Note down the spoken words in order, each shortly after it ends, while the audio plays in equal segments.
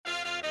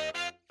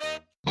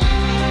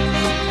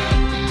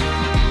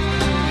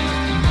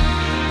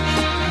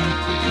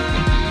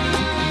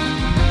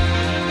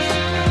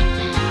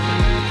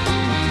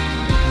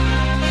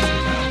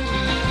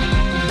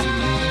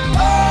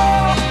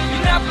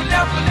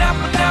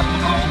never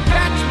gonna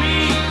catch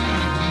me.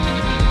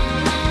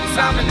 'Cause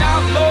I'm an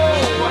outlaw,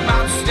 I'm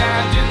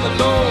outstanding the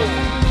law.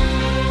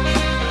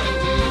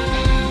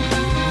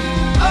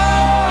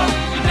 Oh,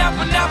 you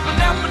never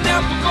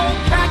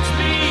gonna catch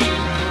me.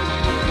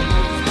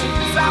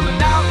 'Cause I'm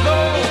an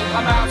outlaw,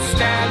 I'm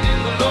outstanding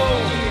the law.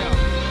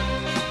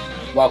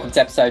 Welcome to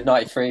episode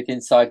 93 of the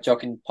Inside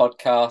Jogging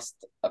Podcast.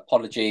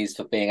 Apologies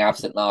for being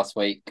absent last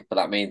week, but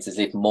that means there's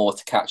even more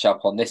to catch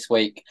up on this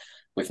week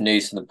with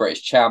news from the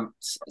British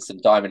champs, some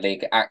Diamond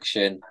League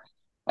action,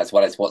 as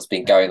well as what's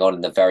been going on in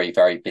the very,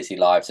 very busy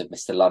lives of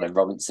Mr. Llewellyn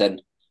Robinson.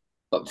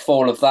 But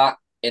before all of that,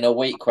 in a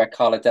week where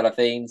Carla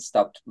Delevingne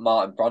stubbed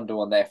Martin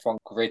Brundle on their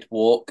front grid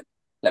walk,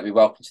 let me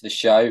welcome to the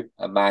show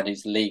a man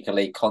who's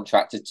legally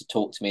contracted to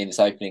talk to me in this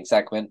opening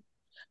segment.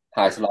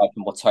 How's life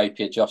in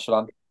Watopia, Josh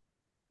Lunn?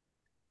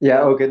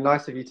 Yeah, all good.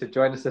 Nice of you to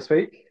join us this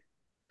week.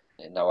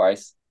 No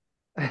worries.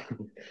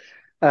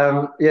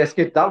 Yeah, it's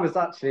good. That was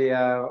actually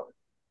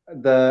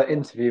the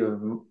interview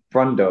with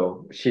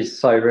Brundle. She's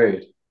so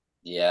rude.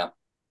 Yeah,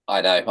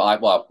 I know.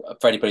 Well,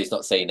 for anybody who's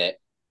not seen it,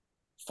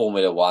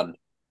 Formula One,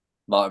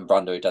 Martin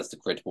Brundle, who does the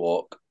grid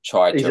walk,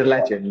 He's a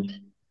legend.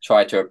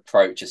 tried to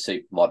approach a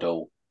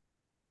supermodel,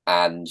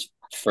 and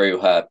through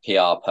her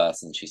PR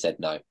person, she said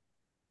no.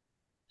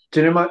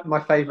 Do you know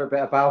my favourite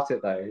bit about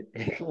it though?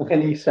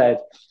 When he said,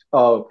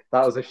 "Oh,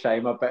 that was a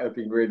shame. I better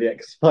be really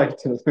excited."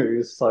 He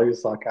was so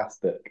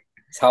sarcastic.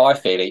 It's how I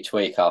feel each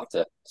week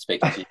after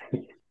speaking to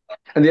you.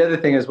 And the other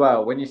thing as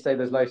well, when you say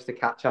there's loads to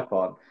catch up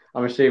on,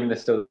 I'm assuming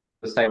there's still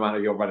the same amount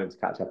of your running to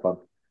catch up on.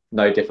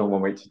 No different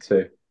 1 week to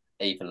two.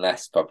 Even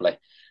less, probably.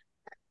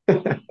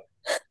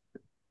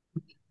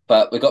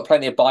 But we've got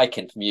plenty of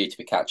biking from you to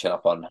be catching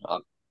up on,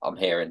 I'm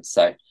hearing.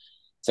 So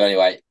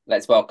anyway,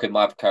 let's welcome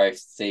my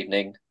co-host this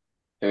evening,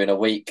 who in a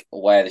week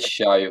where the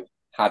show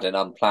had an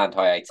unplanned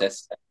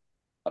hiatus,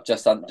 I've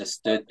just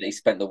understood that he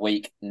spent the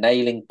week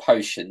nailing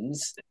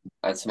potions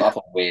and some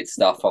other weird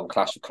stuff on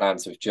Clash of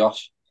Clans with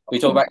Josh. We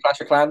talk about Clash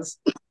of Clans?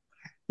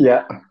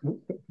 Yeah.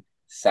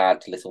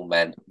 Sad little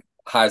men.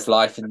 How's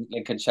life in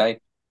Lincolnshire?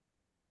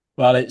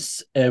 Well,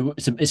 it's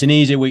an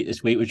easy week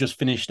this week. We've just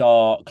finished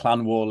our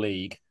Clan War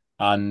League,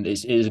 and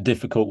it's a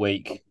difficult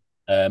week.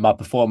 My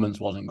performance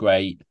wasn't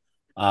great,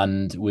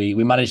 and we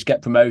managed to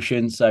get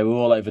promotion, so we're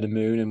all over the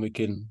moon, and we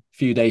can a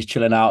few days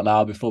chilling out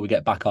now before we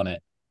get back on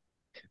it.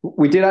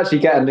 We did actually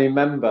get a new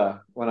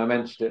member when I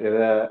mentioned it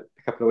a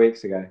couple of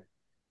weeks ago,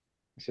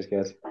 which is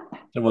good.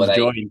 Someone's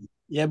joined.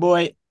 Yeah,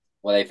 boy.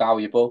 Were they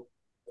valuable?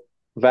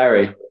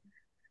 Very.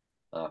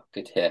 Oh,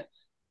 good to hear.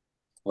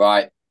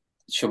 Right.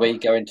 Shall we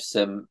go into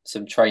some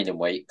training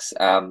weeks?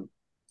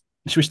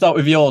 Should we start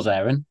with yours,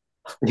 Aaron?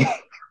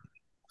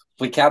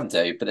 We can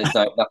do, but there's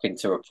nothing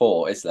to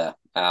report, is there?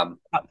 Can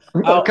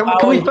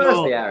we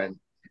firstly, Aaron?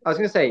 I was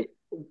going to say,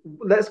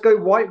 let's go.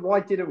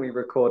 Why didn't we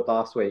record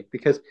last week?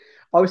 Because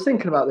I was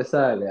thinking about this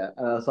earlier,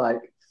 and I was like,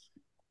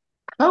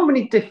 how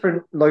many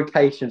different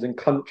locations and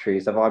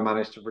countries have I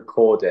managed to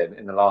record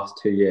in the last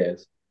 2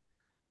 years?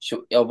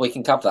 We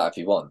can cover that if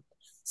you want.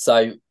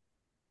 So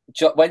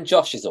when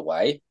Josh is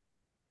away,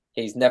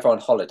 he's never on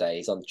holiday.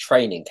 He's on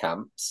training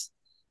camps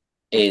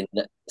in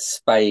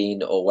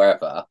Spain or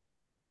wherever.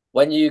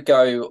 When you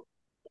go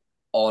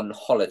on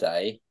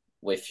holiday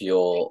with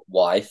your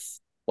wife,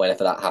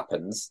 whenever that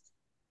happens,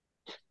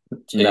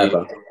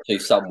 to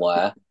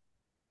somewhere,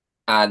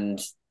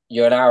 and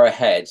you're an hour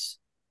ahead,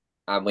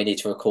 and we need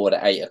to record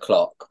at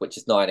 8:00, which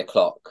is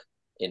 9:00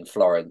 in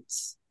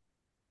Florence.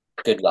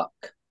 Good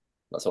luck.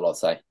 That's all I'll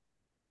say.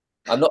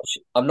 I'm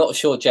not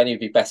sure Jenny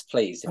would be best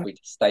pleased if we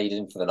stayed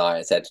in for the night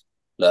and said,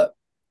 "Look,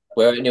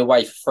 we're only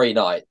away for 3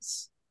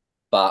 nights,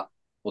 but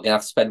we're gonna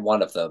have to spend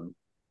one of them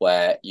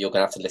where you're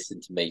gonna have to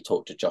listen to me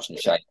talk to Josh and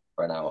Shane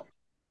for an hour."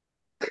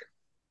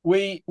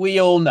 We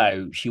all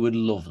know she would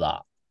love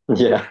that.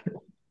 Yeah,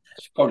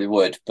 she probably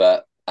would,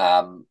 but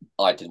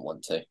I didn't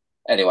want to.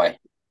 Anyway,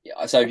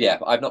 so yeah,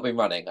 I've not been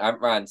running. I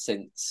haven't ran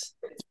since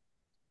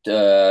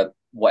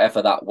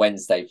whatever that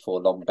Wednesday before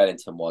Long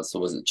Bennington was,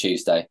 or was it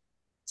Tuesday?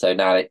 So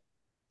now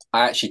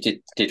I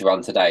actually did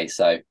run today,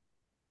 so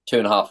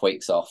 2.5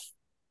 weeks off.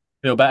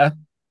 Feel better?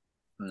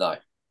 No.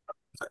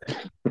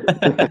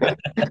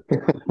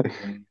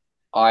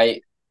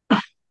 I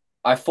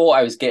thought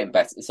I was getting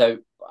better. So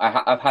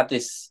I've had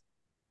this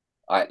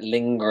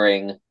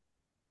lingering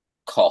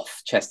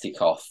cough, chesty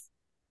cough,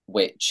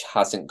 which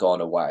hasn't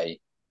gone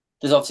away.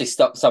 There's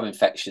obviously some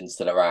infections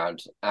still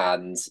around,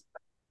 and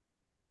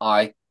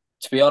I,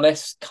 to be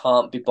honest,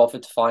 can't be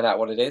bothered to find out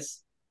what it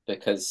is,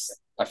 because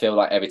I feel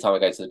like every time I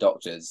go to the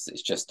doctors,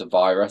 it's just a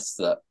virus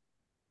that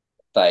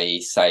they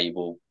say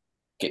will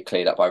get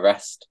cleared up by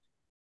rest.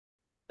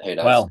 Who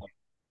knows?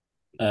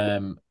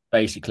 Well,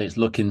 basically, it's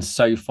looking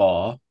so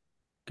far,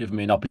 giving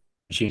me an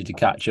opportunity to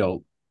catch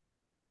up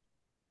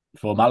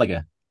for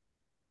Malaga.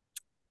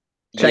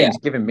 Shane's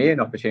giving me an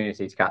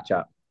opportunity to catch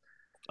up.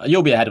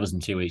 You'll be ahead of us in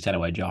 2 weeks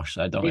anyway, Josh.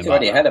 So don't. He's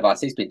already ahead of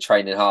us. He's been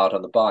training hard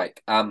on the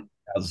bike.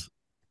 Yes.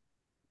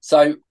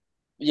 So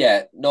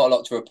yeah, not a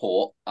lot to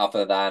report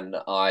other than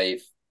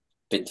I've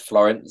been to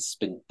Florence,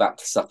 been back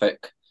to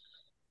Suffolk,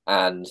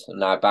 and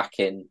now back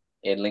in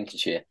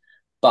Lincolnshire.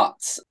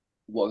 But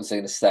what was I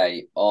going to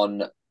say?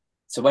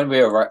 So when we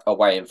were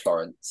away in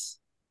Florence,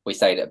 we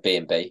stayed at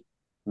B&B,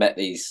 met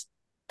these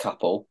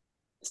couple.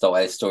 It's not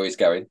where the story's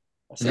going.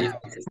 I see.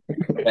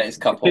 Met this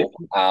couple,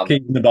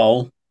 keeping the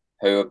ball,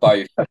 who are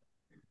both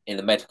in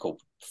the medical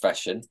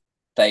profession.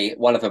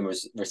 One of them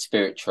was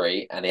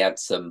respiratory, and he had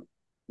some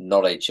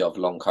knowledge of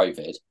long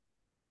COVID.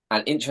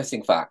 An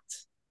interesting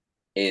fact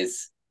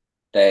is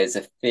there's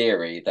a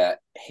theory that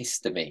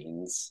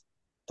histamines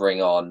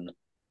bring on,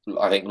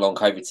 I think, long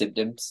COVID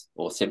symptoms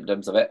or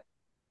symptoms of it.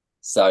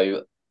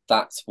 So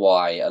that's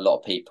why a lot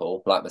of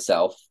people, like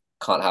myself,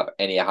 can't have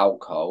any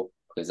alcohol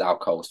because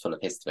alcohol is full of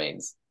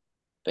histamines,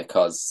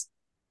 because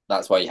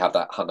that's why you have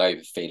that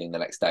hungover feeling the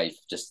next day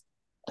for just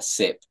a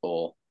sip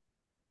or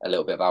a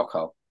little bit of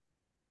alcohol.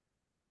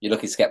 You're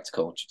looking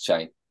skeptical,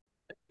 Shane.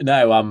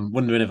 No, I'm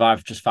wondering if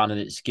I've just found an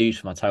excuse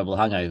for my terrible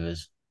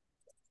hangovers.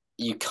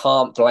 You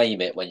can't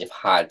blame it when you've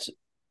had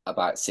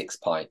about 6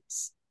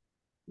 pints.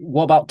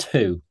 What about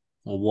 2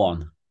 or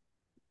 1?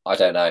 I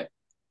don't know.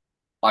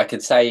 I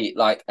could say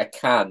like a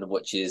can,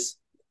 which is...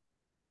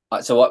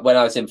 So when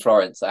I was in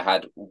Florence, I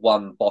had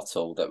 1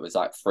 bottle that was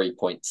like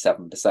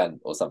 3.7%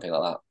 or something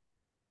like that.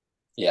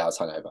 Yeah, I was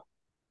hungover.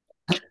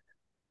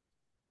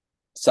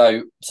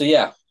 So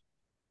yeah,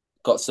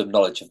 got some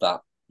knowledge of that,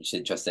 which is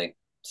interesting.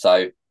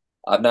 So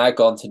I've now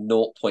gone to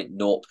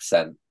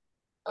 0.0%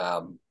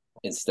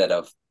 instead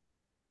of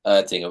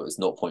Erding, it was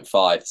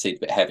 0.5. It seemed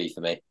a bit heavy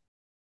for me.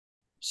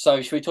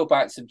 So should we talk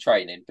about some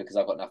training, because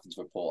I've got nothing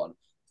to report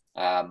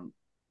on.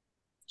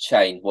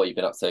 Shane, what have you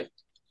been up to?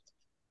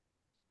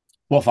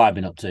 What have I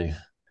been up to?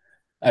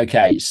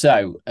 Okay,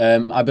 so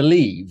I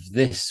believe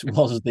this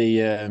was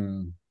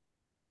the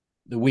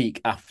week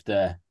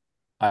after.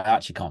 I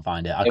actually can't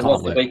find it. It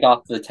was the week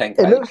after the 10K.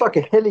 It looks like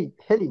a hilly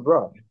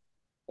run.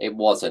 It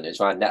wasn't. It was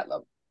around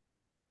Netlham.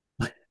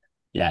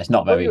 Yeah, it's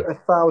not very.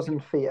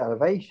 1,000 feet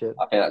elevation.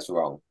 I think that's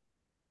wrong.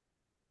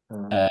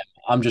 I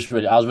was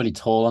really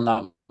tall on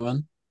that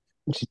one.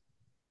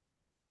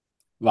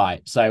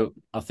 Right, so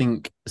I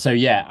think so.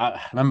 Yeah,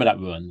 I remember that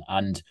run,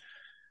 and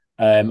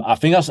I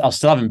think I was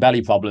still having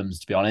belly problems,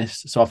 to be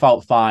honest. So I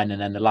felt fine,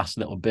 and then the last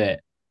little bit,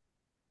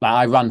 like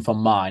I ran from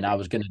mine. I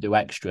was going to do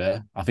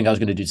extra. I think I was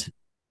going to do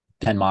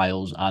 10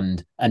 miles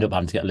and end up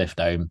having to get a lift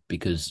home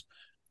because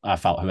I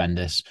felt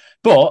horrendous.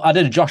 But I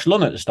did a Josh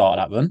Lunn at the start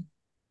of that run.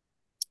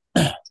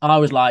 And I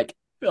was like,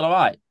 feel all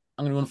right.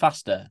 I'm going to run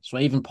faster. So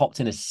I even popped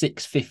in a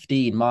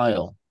 6:15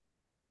 mile.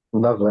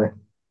 Lovely.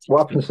 What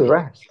happens to the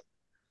rest?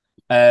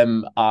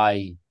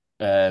 I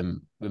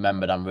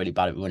remembered I'm really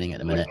bad at running at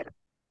the minute.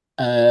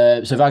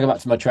 So if I go back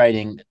to my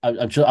training,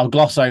 I'll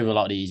gloss over a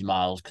lot of these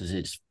miles because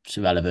it's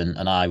irrelevant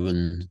and I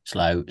run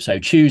slow. So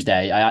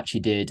Tuesday, I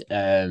actually did...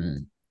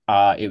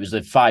 it was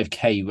a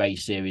 5K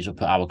race series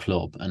up at our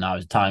club, and I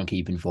was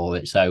timekeeping for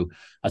it. So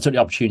I took the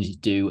opportunity to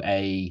do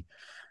an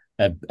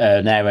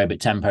aerobic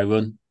tempo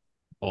run,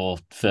 or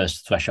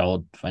first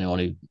threshold, for anyone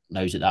who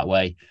knows it that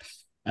way.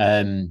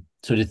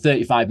 So I did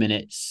 35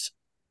 minutes,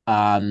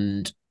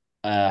 and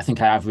I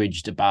think I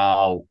averaged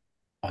about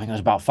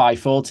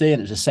 5:40, and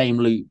it was the same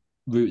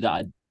route that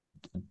I'd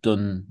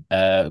done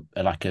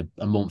like a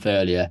month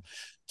earlier.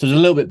 So it was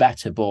a little bit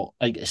better, but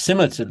like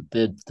similar to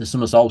the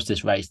summer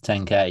solstice race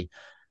 10K.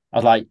 I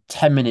was like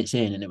 10 minutes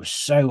in, and it was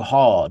so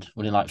hard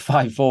running like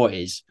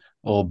 5:40s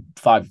or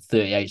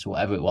 5:38s or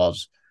whatever it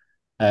was.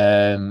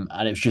 And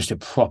it was just a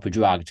proper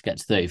drag to get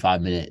to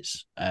 35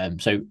 minutes.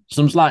 So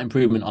some slight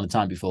improvement on the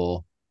time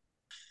before.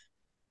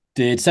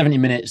 Did 70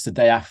 minutes the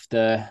day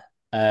after.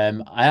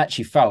 I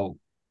actually felt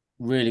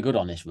really good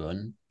on this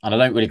run, and I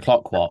don't really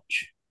clock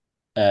watch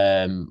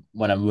when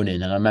I'm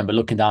running. And I remember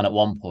looking down at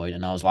one point,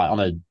 and I was like on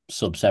a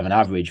sub-7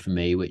 average for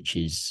me, which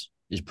is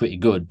pretty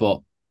good. But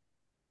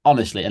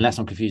honestly, unless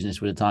I'm confusing this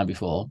with the time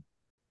before,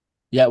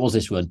 yeah, it was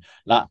this run.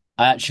 Like,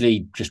 I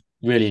actually just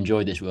really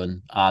enjoyed this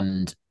run,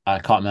 and I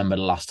can't remember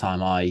the last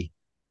time I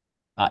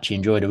actually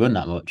enjoyed a run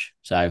that much.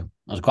 So I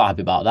was quite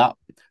happy about that.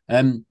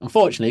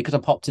 Unfortunately, because I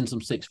popped in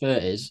some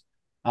 6:30s,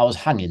 I was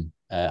hanging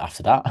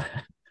after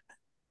that.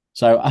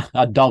 So I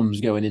had DOMs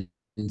going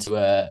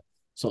into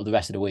sort of the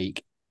rest of the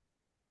week.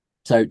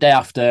 So day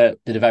after,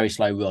 did a very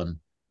slow run.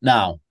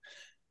 Now,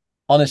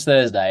 on this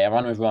Thursday, I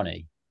ran with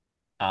Ronnie,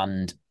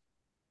 and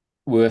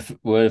we're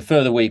a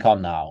further week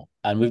on now,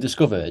 and we've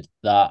discovered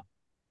that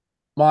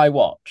my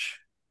watch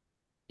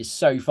is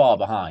so far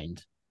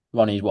behind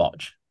Ronnie's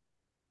watch.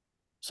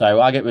 So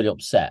I get really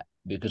upset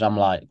because I'm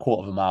like a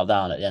quarter of a mile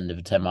down at the end of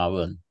a 10-mile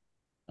run.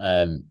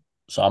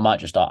 So I might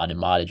just start adding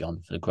mileage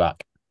on for the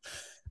crack.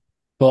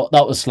 But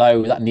that was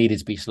slow. That needed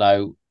to be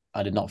slow.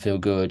 I did not feel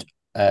good.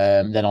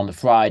 Then on the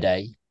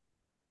Friday,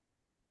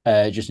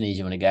 just an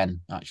easy one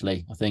again,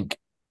 actually, I think.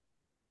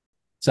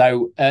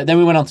 So then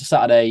we went on to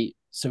Saturday.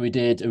 So we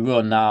did a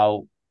run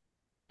now.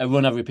 A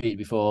run I've repeated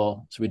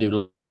before. So we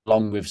do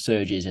long with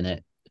surges in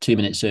it.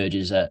 2-minute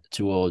surges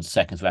towards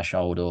second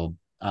threshold or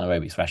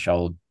anaerobic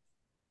threshold,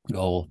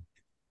 or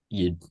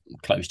you're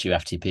close to your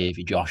FTP if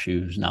you're Josh,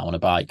 who's now on a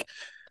bike.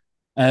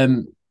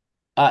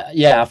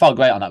 Yeah, I felt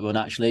great on that run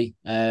actually.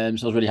 So I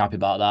was really happy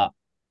about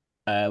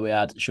that. We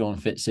had Sean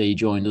Fitzy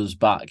joined us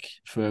back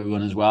for a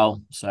run as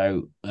well.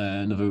 So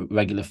another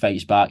regular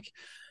face back.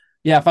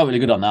 Yeah, I felt really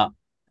good on that.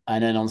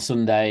 And then on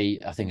Sunday,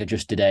 I think I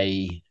just did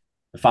a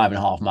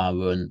 5.5 mile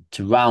run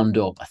to round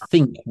up, I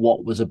think,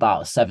 what was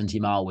about a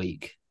 70-mile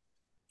week.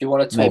 Do you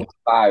want to Maybe talk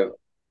about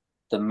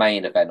the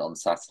main event on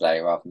Saturday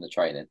rather than the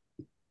training?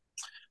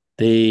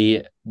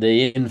 the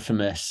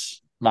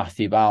infamous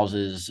Matthew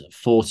Bowser's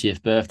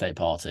 40th birthday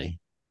party.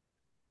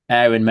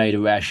 Aaron made a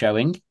rare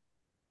showing.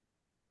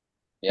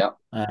 Yeah.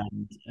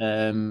 And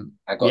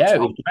I yeah,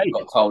 it was great.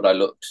 got told I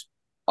looked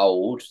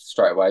old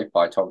straight away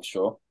by Tom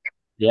Straw.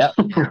 Yeah.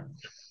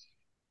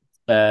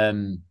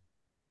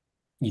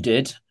 You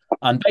did.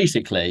 And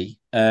basically,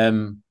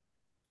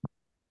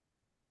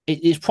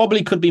 it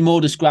probably could be more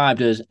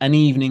described as an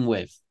evening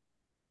with.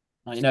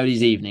 Like, you know,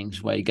 these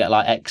evenings where you get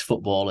like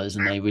ex-footballers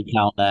and they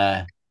recount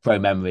their pro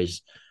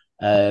memories.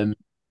 So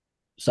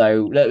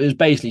it was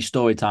basically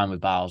story time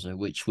with Bowser,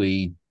 which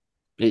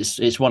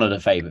it's one of the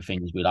favourite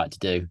things we like to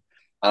do.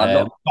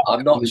 And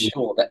I'm not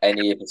sure that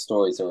any of the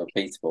stories are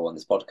repeatable on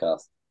this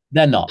podcast.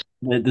 They're not.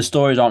 The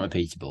stories aren't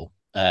repeatable.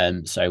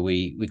 So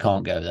we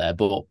can't go there.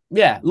 But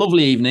yeah,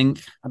 lovely evening.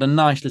 Had a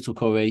nice little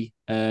curry.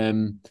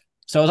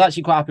 So I was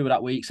actually quite happy with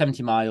that week,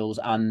 70 miles,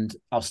 and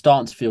I was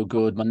starting to feel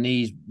good. My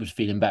knees was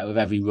feeling better with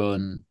every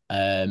run.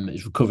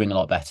 It's recovering a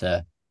lot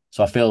better.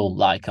 So I feel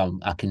like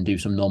I can do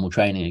some normal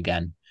training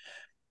again.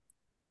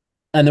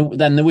 And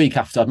then the week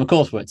after, I had my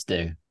coursework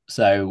to do.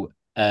 So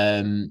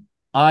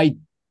I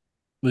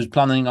was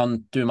planning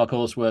on doing my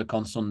coursework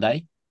on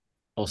Sunday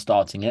or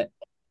starting it.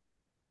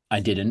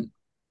 I didn't.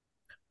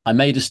 I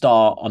made a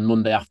start on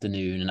Monday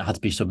afternoon and it had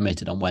to be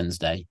submitted on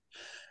Wednesday.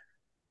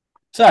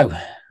 So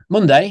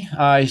Monday,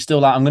 I'm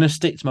going to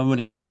stick to my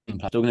running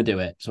plan. Still going to do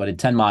it. So I did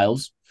 10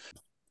 miles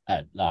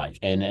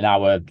in an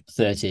hour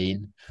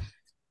 13.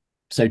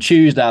 So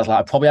Tuesday, I was like,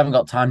 I probably haven't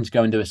got time to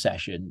go and do a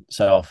session.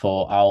 So I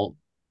thought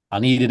I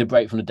needed a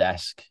break from the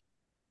desk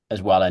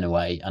as well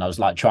anyway. And I was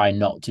like trying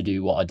not to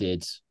do what I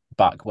did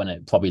back when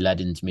it probably led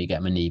into me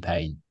getting my knee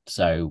pain.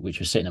 So, which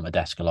was sitting at my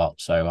desk a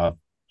lot. So I've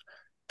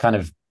kind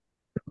of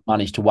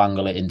managed to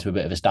wangle it into a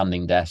bit of a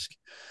standing desk,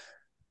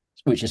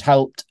 which has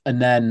helped.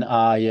 And then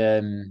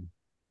I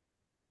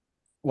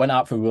went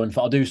out for a run.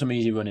 Thought I'll do some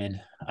easy running,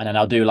 and then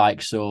I'll do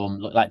like some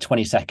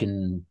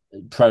 20-second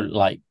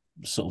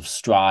sort of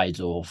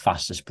strides or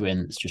faster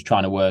sprints, just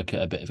trying to work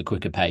at a bit of a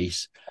quicker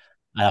pace.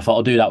 And I thought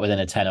I'll do that within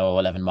a 10 or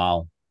 11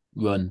 mile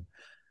run.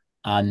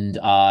 And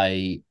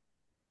I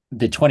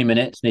did 20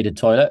 minutes, needed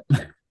toilet.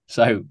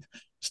 So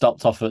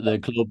stopped off at the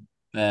club,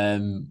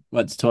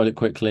 went to toilet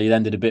quickly,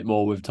 then did a bit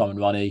more with Tom and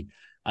Ronnie.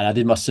 And I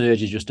did my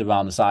surgery just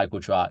around the cycle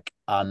track.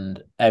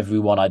 And every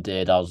one I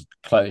did, I was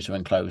closer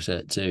and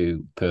closer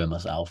to pooing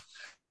myself.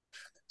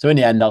 So in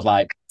the end, I was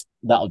like,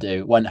 that'll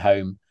do. Went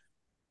home,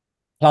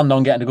 planned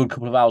on getting a good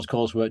couple of hours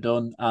coursework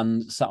done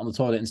and sat on the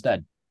toilet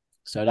instead.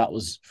 So that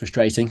was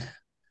frustrating.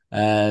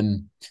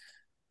 Didn't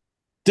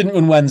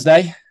run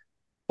Wednesday,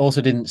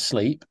 also didn't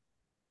sleep.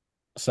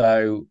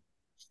 So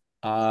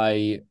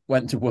I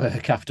went to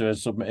work after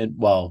doing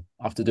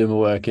my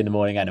work in the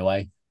morning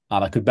anyway,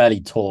 and I could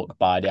barely talk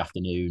by the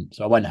afternoon.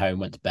 So I went home,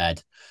 went to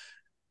bed.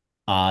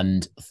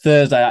 And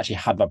Thursday I actually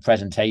had my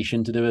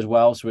presentation to do as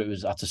well. So I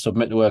had to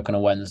submit the work on a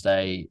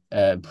Wednesday,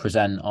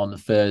 present on the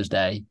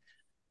Thursday.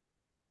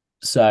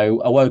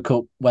 So I woke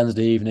up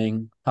Wednesday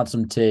evening, had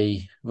some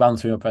tea, ran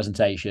through my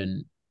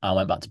presentation, and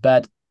went back to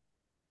bed.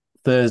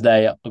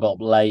 Thursday, I got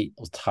up late,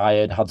 I was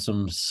tired, had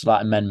some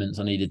slight amendments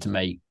I needed to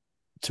make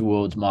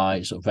towards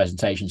my sort of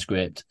presentation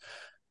script,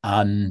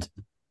 and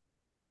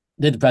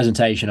did the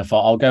presentation. I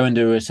thought I'll go and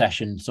do a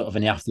session sort of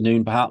in the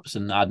afternoon perhaps,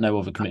 and I had no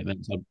other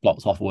commitments. I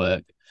blocked off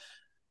work.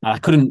 And I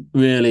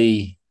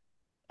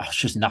was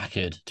just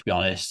knackered, to be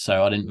honest,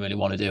 so I didn't really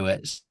want to do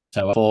it.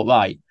 So I thought,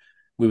 right,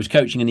 we was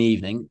coaching in the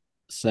evening,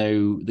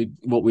 so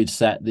what we'd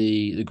set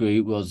the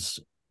group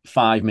was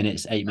 5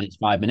 minutes, 8 minutes,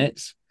 5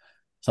 minutes.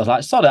 So I was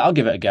like, sod it, I'll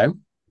give it a go.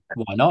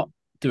 Why not?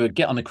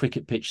 Get on the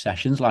cricket pitch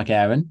sessions like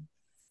Aaron.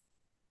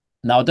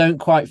 Now, I don't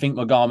quite think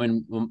my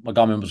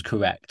Garmin was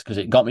correct because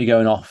it got me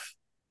going off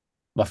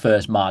my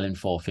first mile in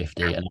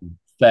 4:50, and I'm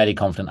fairly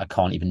confident I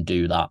can't even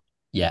do that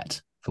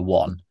yet, for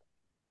one.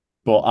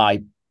 But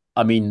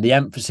I mean, the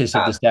emphasis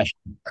of the session,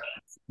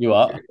 you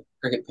are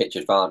cricket pitch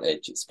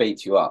advantage. It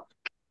speeds you up.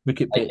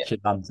 Cricket pitch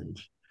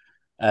advantage.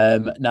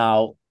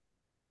 Now,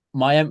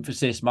 my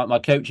emphasis, my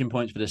coaching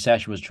points for the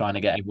session was trying to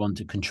get everyone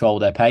to control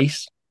their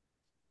pace.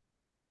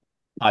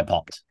 I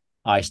popped.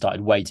 I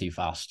started way too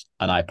fast,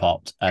 and I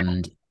popped.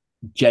 And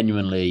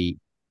genuinely,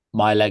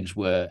 my legs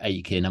were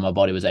aching, and my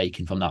body was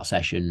aching from that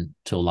session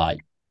till like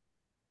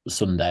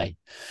Sunday.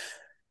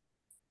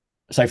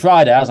 So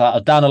Friday, I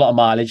was down a lot of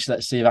mileage.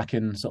 Let's see if I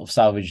can sort of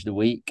salvage the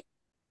week.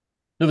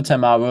 Another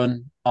 10-mile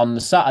run. On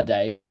the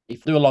Saturday,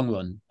 do a long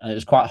run, and it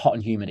was quite hot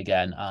and humid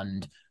again.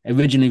 And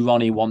originally,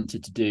 Ronnie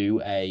wanted to do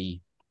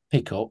a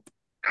pickup.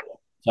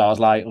 So I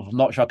was like, I'm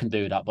not sure I can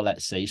do that, but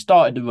let's see.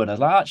 Started the run. I was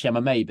like, actually, I'm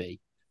a maybe.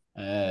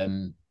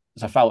 So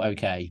I felt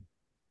okay.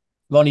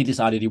 Ronnie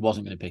decided he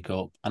wasn't going to pick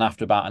up. And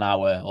after about an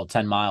hour or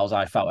 10 miles,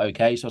 I felt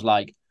okay. So I was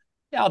like,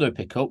 yeah, I'll do a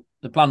pickup.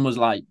 The plan was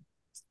like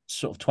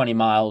sort of 20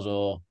 miles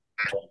or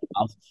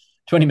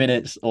 20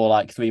 minutes or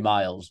like 3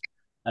 miles,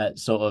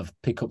 sort of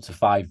pick up to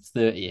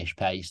 5:30-ish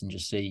pace and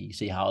just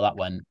see how that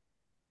went.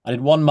 I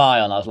did 1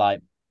 mile and I was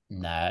like,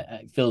 nah,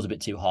 it feels a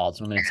bit too hard.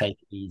 So I'm going to take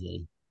it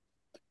easy.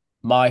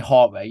 My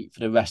heart rate for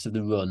the rest of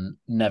the run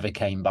never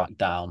came back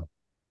down.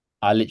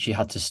 I literally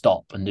had to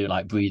stop and do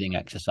like breathing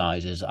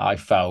exercises. I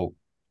felt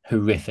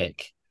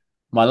horrific.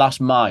 My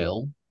last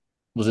mile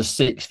was a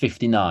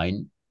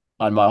 6:59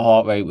 and my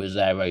heart rate was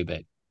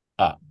aerobic.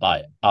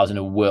 Like I was in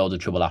a world of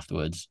trouble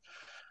afterwards.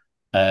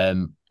 I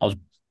was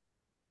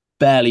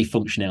barely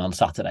functioning on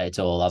Saturday at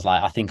all. I was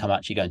like, I think I'm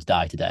actually going to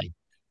die today.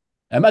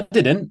 I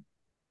didn't,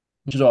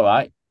 which is all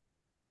right.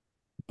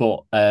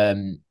 But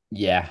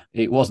yeah,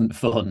 it wasn't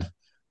fun.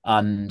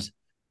 And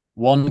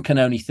one can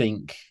only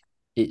think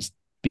it's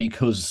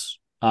because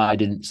I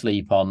didn't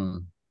sleep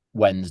on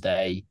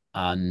Wednesday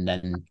and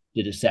then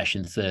did a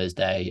session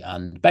Thursday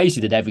and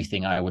basically did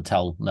everything I would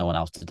tell no one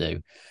else to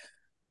do.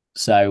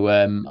 So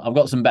I've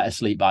got some better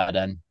sleep by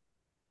then.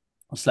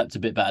 I slept a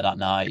bit better that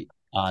night,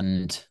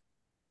 and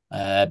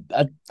I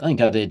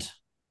think I did.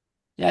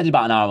 Yeah, I did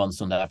about an hour on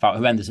Sunday. I felt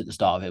horrendous at the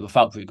start of it, but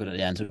felt pretty good at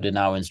the end. So I did an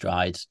hour in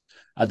strides.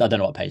 I don't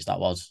know what pace that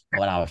was,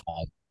 or an hour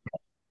five.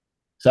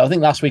 So I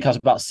think last week I was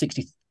about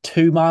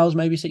 62 miles,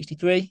 maybe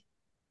 63.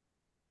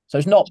 So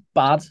it's not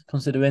bad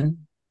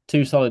considering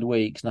 2 solid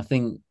weeks. And I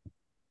think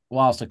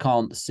whilst I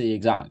can't see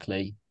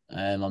exactly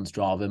on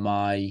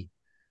Strava,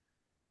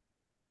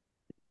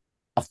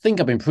 I think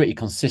I've been pretty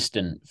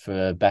consistent for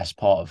the best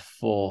part of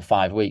 4 or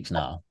 5 weeks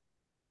now.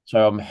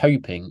 So I'm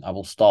hoping I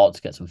will start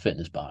to get some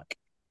fitness back.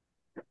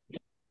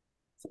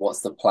 So what's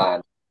the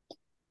plan?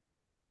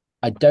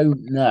 I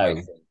don't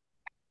know.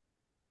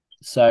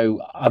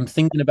 So I'm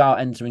thinking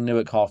about entering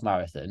Newark Half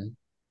Marathon,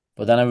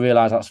 but then I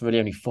realise that's really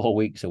only 4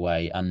 weeks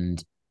away,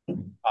 and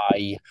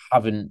I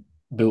haven't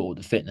built up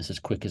the fitness as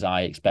quick as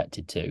I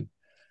expected to.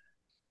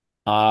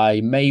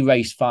 I may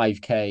race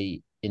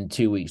 5K in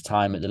 2 weeks'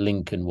 time at the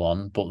Lincoln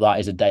one, but that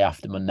is a day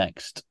after my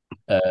next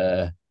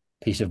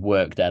piece of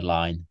work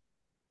deadline.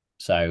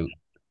 So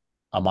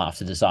I might have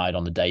to decide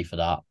on the day for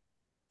that.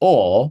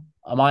 Or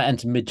I might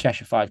enter Mid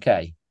Cheshire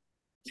 5K.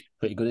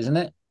 Pretty good, isn't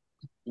it?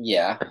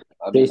 Yeah.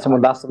 That's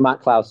the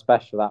Matt Cloud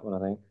special, that one, I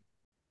think.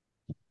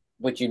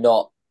 Would you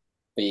not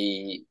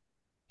be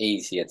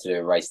easier to do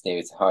a race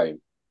near to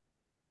home?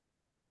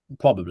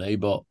 Probably,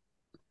 but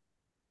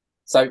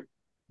so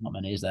not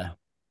many, is there?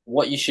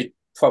 What you should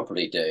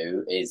probably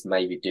do is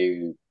maybe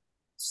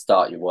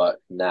start your work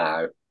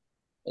now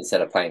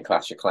instead of playing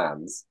Clash of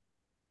Clans,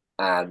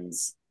 and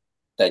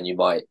then you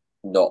might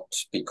not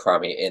be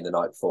cramming it in the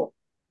night before.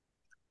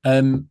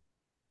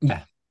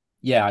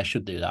 Yeah, I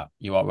should do that.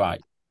 You are right.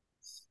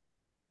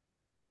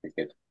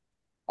 Good.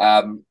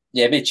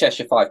 Yeah, Mid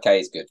Cheshire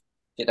 5K is good.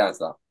 Get down to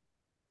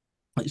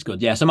that. It's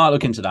good. Yeah, so I might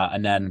look into that,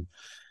 and then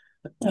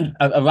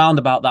around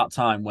about that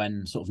time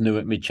when sort of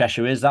Newark Mid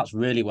Cheshire is, that's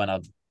really when I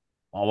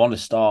want to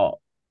start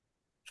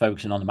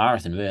focusing on the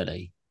marathon,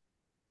 really.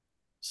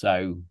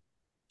 So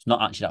it's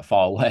not actually that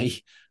far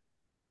away.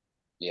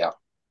 Yeah.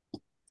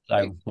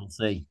 So we'll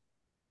see.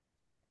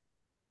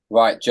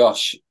 Right,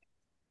 Josh,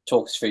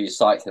 talk us through your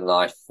cycling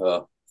life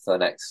for the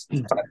next 10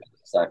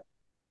 minutes. So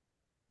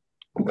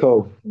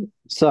cool.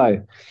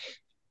 So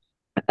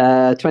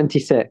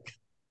 26th.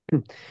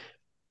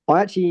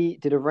 I actually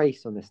did a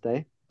race on this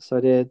day. So I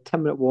did a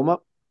 10-minute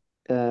warm-up.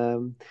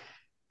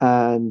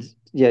 And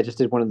yeah, just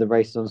did one of the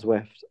races on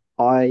Zwift.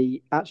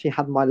 I actually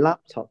had my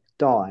laptop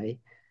die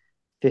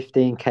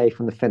 15K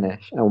from the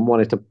finish and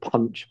wanted to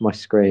punch my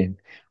screen.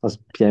 I was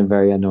getting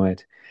very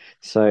annoyed.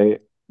 So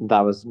that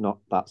was not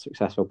that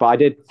successful. But I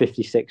did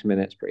 56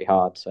 minutes pretty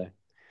hard. So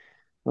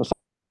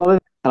and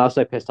I was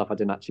so pissed off I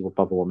didn't actually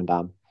bother warming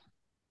down.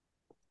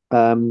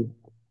 Then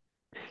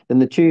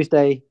the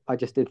Tuesday, I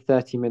just did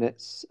 30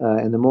 minutes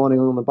in the morning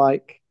on the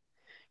bike.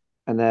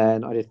 And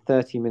then I did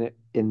 30-minute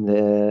in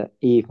the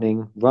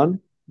evening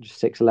run,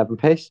 just 6:11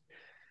 pace.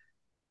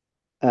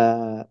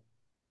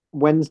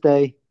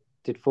 Wednesday,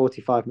 did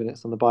 45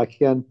 minutes on the bike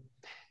again.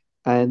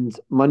 And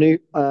my new,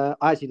 I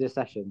actually did a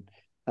session.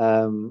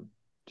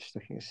 Just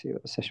looking to see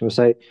what the session was.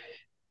 So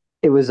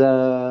it was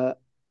a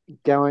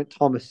Geraint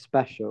Thomas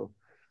special.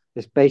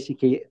 It's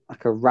basically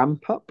like a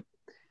ramp up.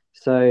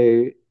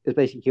 So it's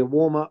basically a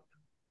warm up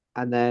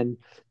and then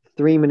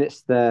 3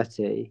 minutes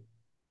 30.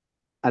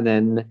 And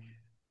then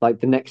like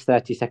the next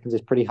 30 seconds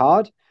is pretty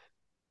hard.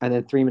 And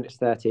then 3 minutes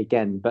 30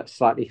 again, but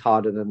slightly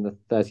harder than the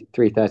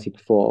 3:30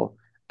 before.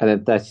 And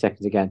then 30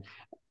 seconds again.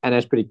 And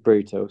it's pretty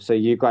brutal. So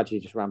you gradually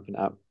just ramping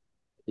it up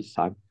each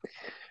time.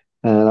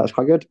 That was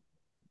quite good.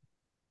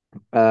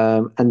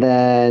 And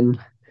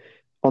then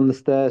on the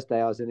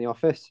Thursday, I was in the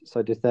office. So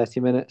I did 30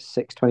 minutes,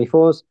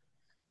 6:24s.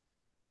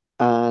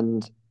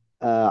 And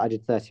I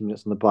did 30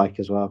 minutes on the bike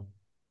as well.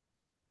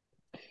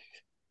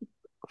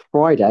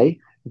 Friday,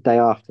 the day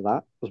after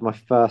that, was my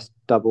first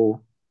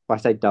double, if I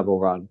say double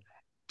run,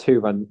 two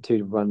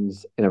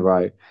runs in a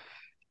row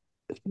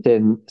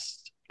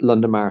since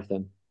London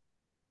Marathon.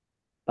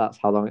 That's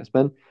how long it's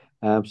been.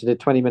 So I did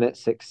 20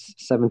 minutes,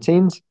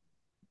 6:17s.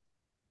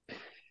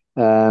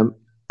 And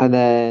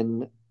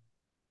then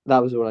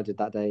that was all I did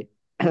that day.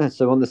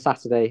 So on the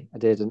Saturday, I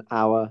did an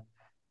hour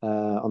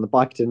on the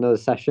bike. I did another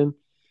session.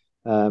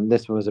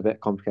 This one was a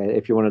bit complicated.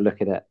 If you want to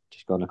look at it,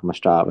 just go and look at my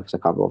Strava because I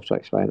can't be able to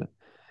explain it.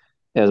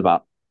 It was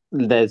about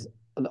there's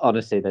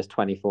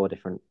 24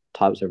 different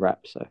types of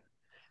reps. So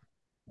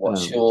What,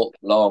 short,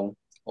 long,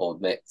 or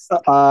mixed?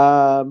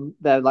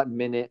 they're like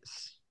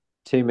minutes,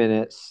 2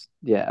 minutes,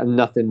 yeah, and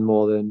nothing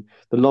more than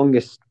the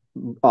longest.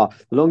 Oh,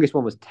 the longest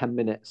one was 10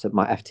 minutes at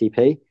my FTP,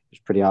 which was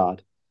pretty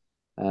hard.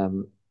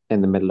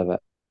 In the middle of it,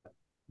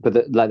 but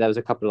there was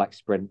a couple of like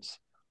sprints.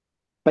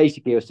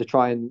 Basically, it was to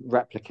try and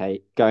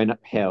replicate going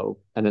uphill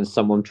and then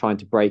someone trying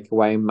to break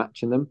away and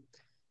matching them,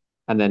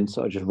 and then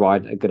sort of just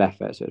ride a good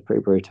effort. So it was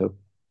pretty brutal.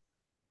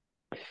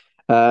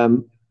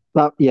 So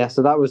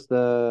that was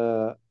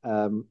the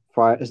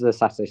Friday, the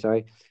Saturday,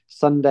 sorry.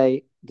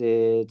 Sunday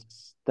did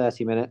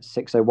 30 minutes,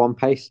 6:01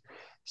 pace.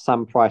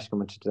 Sam Price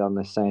commented on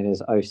this saying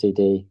his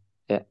OCD,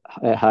 it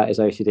hurt his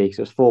OCD because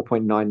it was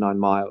 4.99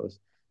 miles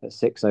at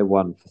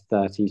 6:01 for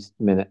 30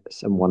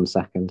 minutes and 1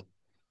 second.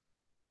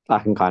 I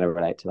can kind of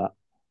relate to that.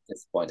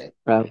 Disappointing.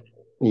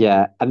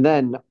 Yeah. And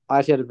then I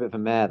actually had a bit of a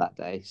mare that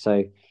day.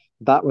 So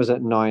that was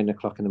at 9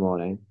 o'clock in the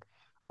morning.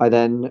 I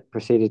then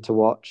proceeded to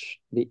watch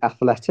the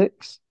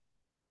athletics,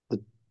 the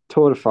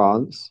Tour de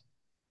France,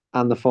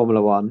 and the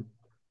Formula One,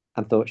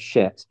 and thought,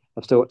 shit,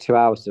 I've still got 2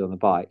 hours to do on the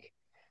bike.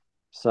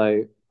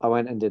 So I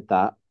went and did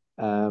that.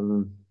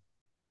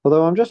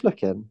 Although I'm just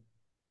looking,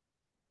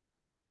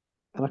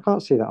 and I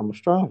can't see that on my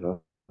Strava.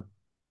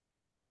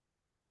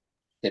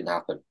 Didn't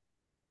happen.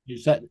 You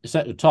set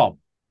the top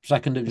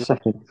second of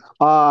Second.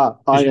 I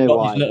know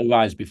why. These little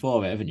rides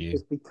before it, haven't you?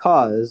 It's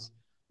because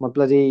my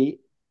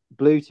bloody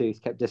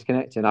Bluetooth kept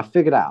disconnecting. I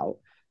figured out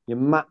your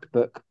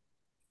MacBook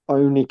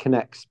only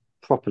connects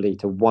properly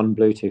to one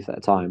Bluetooth at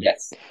a time.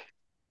 Yes.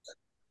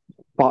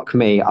 Fuck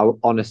me.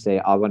 Honestly,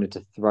 I wanted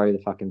to throw the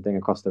fucking thing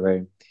across the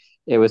room.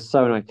 It was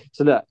so annoying.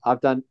 So look,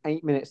 I've done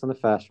 8 minutes on the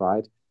first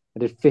ride. I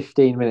did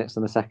 15 minutes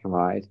on the second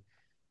ride,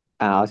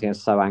 and I was getting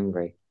so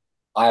angry.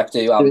 I have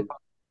to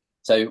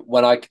so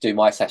when I do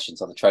my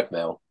sessions on the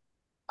treadmill,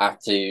 I have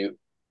to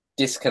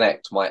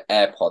disconnect my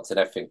AirPods and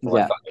everything from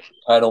my phone,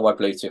 turn all my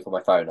Bluetooth on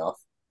my phone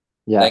off,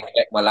 then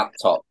connect my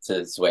laptop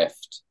to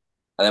Zwift,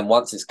 and then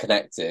once it's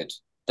connected,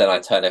 then I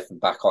turn everything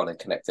back on and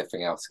connect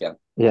everything else again.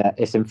 Yeah,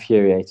 it's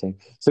infuriating.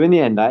 So in the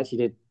end, I actually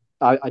did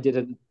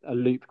a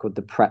loop called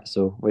the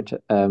Pretzel, which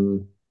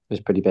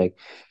was pretty big.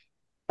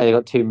 And it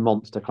got 2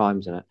 monster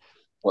climbs in it.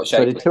 What So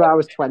I shape? did 2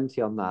 hours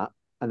 20 on that,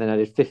 and then I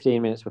did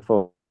 15 minutes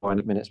before,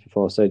 1 minutes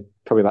before, so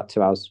probably about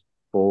 2 hours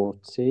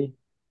 40.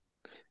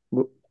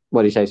 What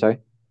did you say? Sorry.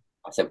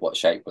 I said, what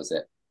shape was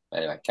it?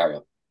 Anyway, carry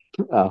on.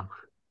 Oh,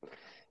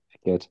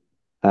 good.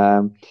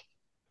 On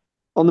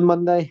the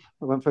Monday,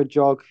 I went for a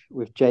jog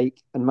with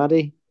Jake and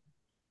Maddie.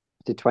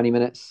 Did 20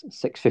 minutes,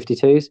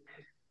 6:52s.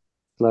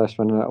 Lowest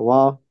run in a little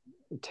while.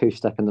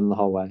 2-stepping them the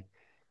whole way.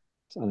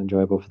 It's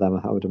unenjoyable for them,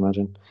 I would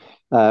imagine.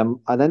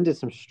 I then did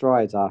some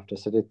strides after,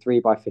 so I did 3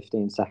 by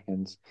 15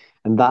 seconds,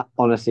 and that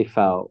honestly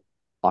felt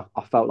like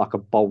a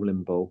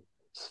bowling ball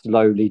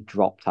slowly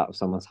dropped out of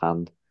someone's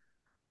hand.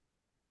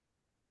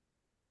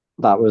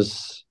 That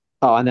was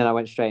and then I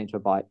went straight into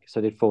a bike, so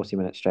I did 40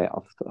 minutes straight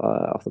off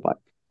the bike.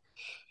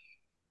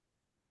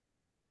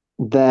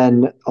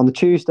 Then on the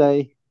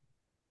Tuesday,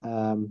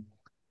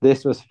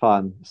 this was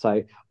fun.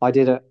 So I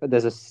did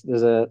there's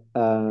a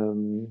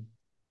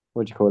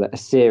what do you call it? A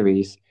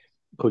series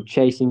called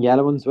Chasing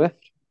Yellow on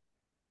Zwift.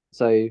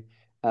 So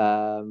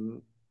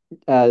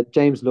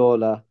James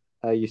Lawler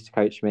used to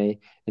coach me,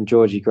 and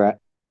Georgie Gretsch.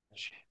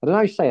 I don't know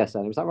how you say her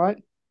surname. Is that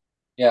right?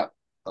 Yeah,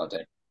 I do.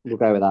 We'll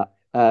go with that.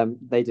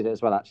 They did it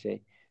as well,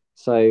 actually.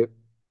 So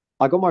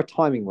I got my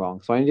timing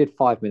wrong. So I only did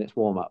 5 minutes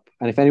warm up.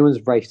 And if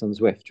anyone's raced on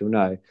Zwift, you'll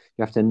know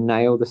you have to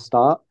nail the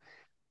start.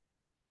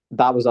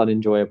 That was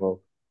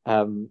unenjoyable.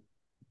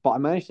 But I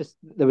managed to.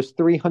 There was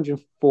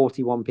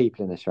 341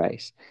 people in this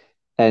race,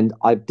 and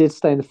I did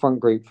stay in the front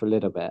group for a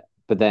little bit,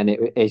 but then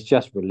it's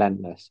just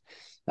relentless.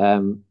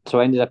 So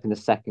I ended up in the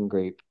second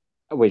group,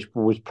 which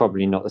was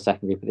probably not the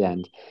second group at the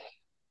end.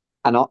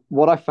 And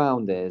what I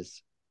found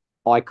is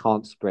I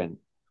can't sprint.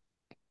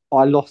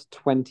 I lost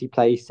 20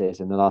 places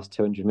in the last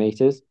 200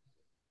 meters.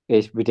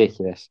 It's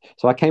ridiculous.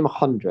 So I came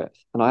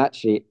 100th,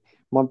 and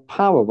my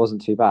power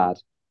wasn't too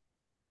bad.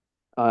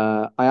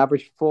 I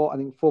averaged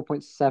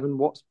 4.7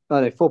 watts,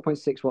 no,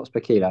 4.6 watts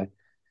per kilo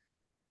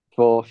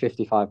for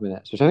 55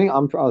 minutes, which I think I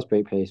was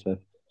pretty pleased with.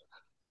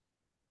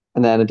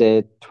 And then I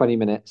did 20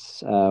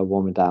 minutes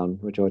warming down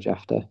with George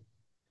after.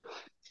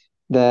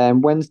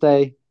 Then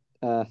Wednesday,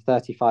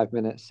 35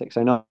 minutes,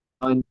 6:09.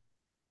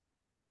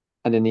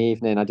 And in the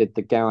evening, I did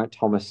the Geraint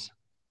Thomas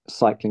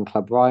Cycling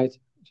Club ride,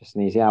 just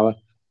an easy hour.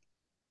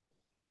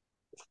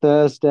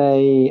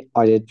 Thursday,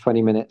 I did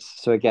 20 minutes.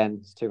 So again,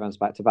 it's 2 runs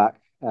back to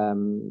back,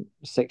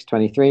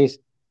 6:23s.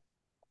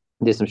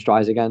 Did some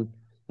strides again.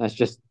 That's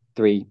just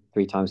three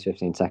times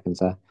 15 seconds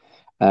there.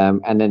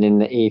 And then in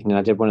the evening,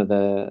 I did one of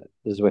the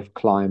Zwift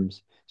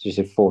climbs. So just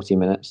did 40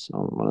 minutes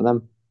on one of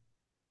them.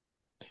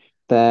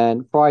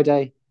 Then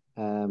Friday,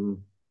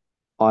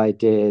 I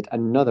did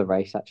another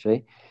race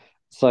actually.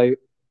 So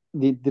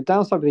the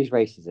downside of these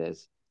races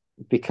is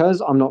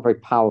because I'm not very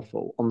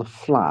powerful on the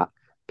flat,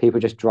 people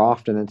just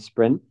draft and then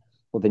sprint,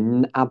 or they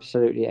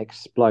absolutely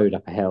explode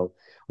up a hill.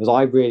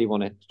 Whereas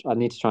I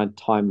need to try and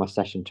time my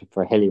session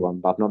for a hilly one,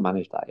 but I've not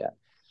managed that yet.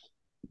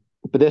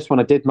 But this one,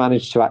 I did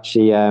manage to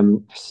actually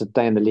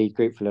stay in the lead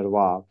group for a little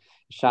while.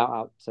 Shout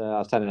out to, I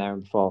was telling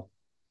Aaron before,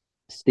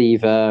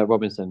 Steve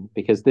Robinson,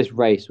 because this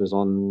race was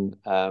on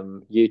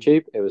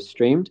YouTube. It was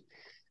streamed,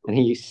 and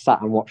he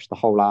sat and watched the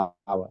whole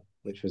hour,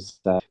 which was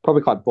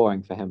probably quite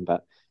boring for him,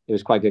 but it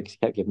was quite good because he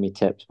kept giving me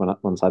tips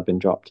once I'd been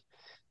dropped.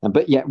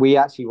 But yeah, we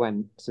actually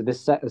went. So the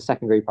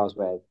second group I was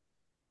with,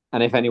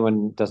 and if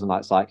anyone doesn't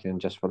like cycling,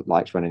 just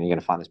likes running, you're going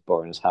to find this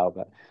boring as hell.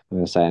 But I'm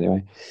going to say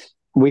anyway,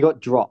 we got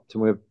dropped,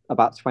 and we were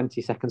about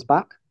 20 seconds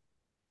back,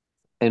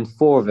 and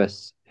four of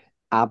us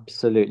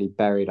absolutely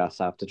buried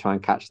ourselves to try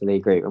and catch the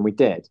lead group, and we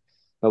did,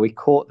 but we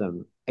caught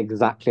them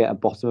exactly at the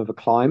bottom of a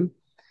climb.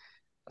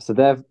 So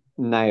they've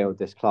nailed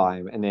this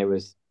climb, and it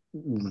was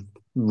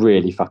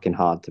really fucking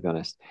hard, to be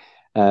honest.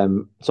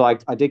 So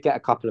I did get a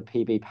couple of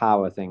PB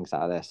power things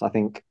out of this. I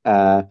think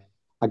I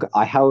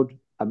held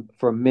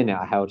for a minute.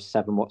 I held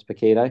 7 watts per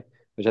kilo,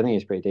 which I think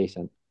is pretty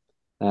decent.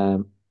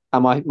 And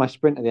my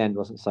sprint at the end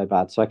wasn't so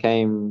bad. So I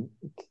came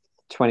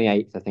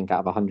 28th, I think, out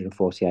of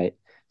 148.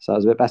 So that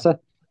was a bit better.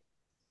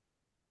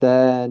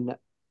 Then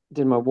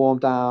did my warm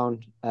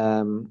down.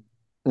 And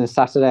then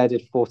Saturday I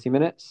did 40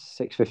 minutes,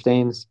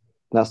 6:15s.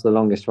 That's the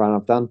longest run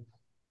I've done.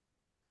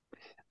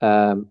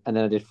 And then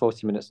I did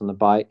 40 minutes on the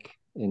bike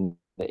in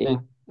the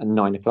evening at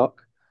 9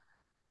 o'clock.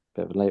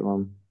 Bit of a late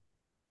one.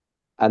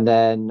 And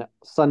then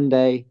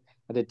Sunday,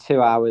 I did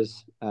 2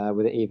 hours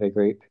with the Evo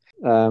group.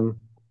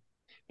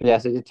 But yeah,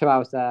 so I did 2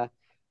 hours there.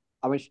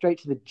 I went straight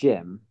to the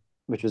gym,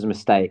 which was a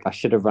mistake. I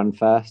should have run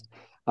first.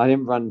 I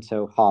didn't run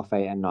till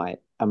 8:30 at night,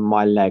 and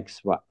my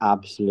legs were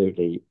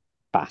absolutely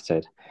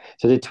battered.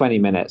 So I did 20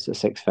 minutes at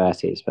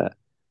 6:30s, but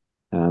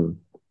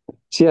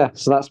so yeah,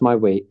 so that's my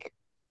week.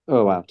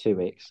 Oh wow, 2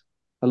 weeks.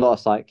 A lot of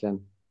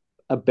cycling,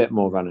 a bit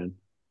more running.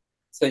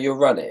 So you're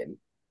running.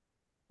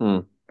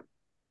 Mm.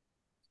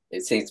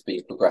 It seems to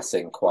be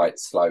progressing quite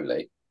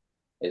slowly.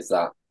 Is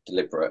that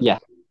deliberate? Yeah.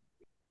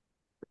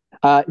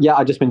 Yeah,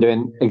 I've just been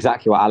doing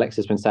exactly what Alex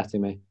has been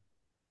setting me.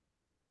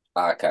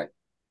 Okay.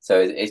 So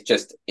it's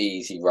just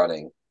easy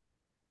running,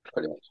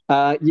 pretty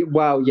much.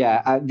 Well,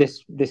 yeah.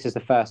 This is the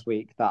first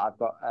week that I've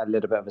got a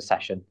little bit of a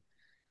session.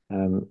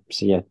 So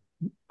yeah,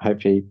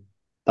 hopefully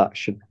that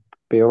should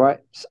be all right.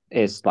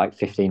 It's like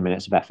 15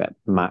 minutes of effort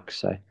max.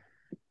 So.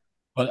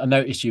 Well, I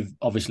noticed you've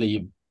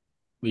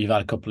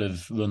had a couple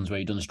of runs where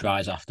you've done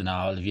strides after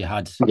now. Have you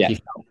had? Yeah.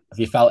 Have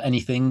you felt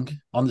anything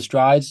on the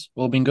strides?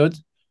 All been good?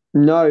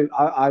 No,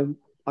 I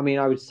mean,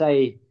 I would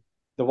say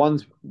the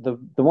ones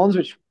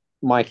which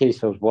my Achilles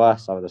feels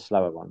worse are the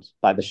slower ones.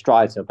 Like the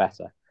strides are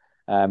better.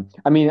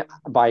 I mean,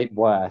 by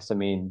worse, I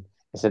mean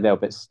it's a little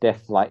bit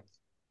stiff, like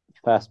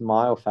first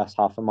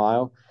half a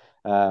mile.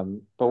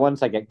 But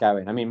once I get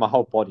going, I mean, my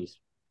whole body's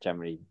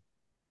generally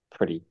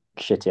pretty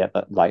shitty at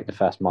the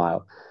first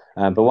mile.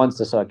 But once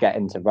I sort of get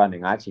into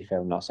running, I actually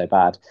feel not so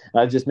bad.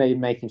 And I just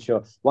making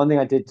sure. One thing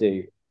I did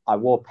do, I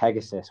wore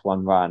Pegasus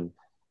one run,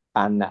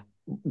 and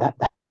that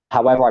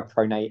however I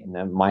pronate in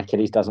them, my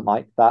Achilles doesn't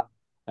like that.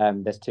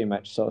 There's too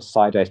much sort of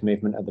sideways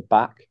movement at the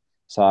back,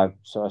 so I've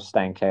sort of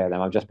staying clear of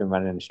them. I've just been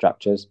running in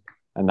structures,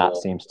 and that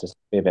seems to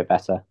be a bit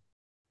better.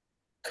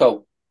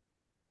 Cool.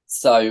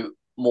 So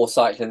more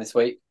cycling this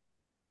week?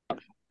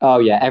 Oh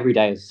yeah, every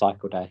day is a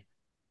cycle day.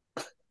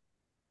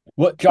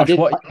 What, Josh?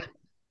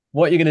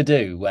 What are you gonna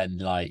do when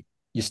like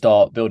you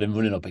start building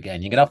running up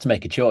again? You're gonna have to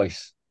make a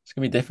choice. It's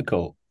gonna be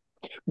difficult.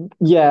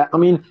 Yeah, I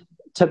mean,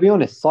 to be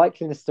honest,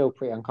 cycling is still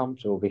pretty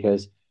uncomfortable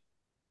because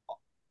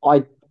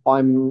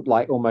I'm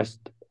like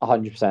almost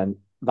 100%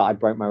 that I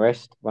broke my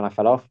wrist when I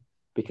fell off,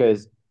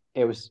 because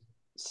it was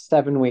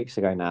 7 weeks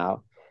ago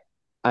now,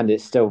 and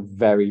it's still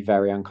very,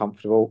 very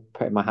uncomfortable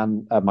putting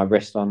my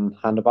wrist on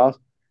handlebars.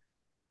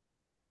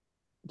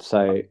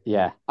 So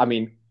yeah, I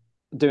mean,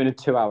 doing a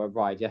 2 hour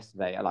ride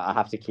yesterday, like I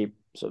have to keep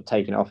sort of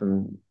taking it off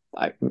and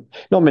like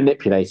not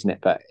manipulating it,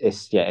 but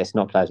it's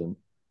not pleasant.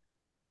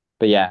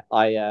 But yeah,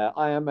 I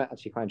am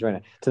actually quite enjoying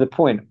it, to the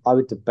point I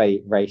would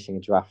debate racing a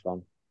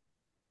duathlon.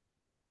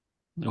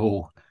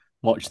 Oh,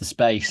 watch the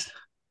space.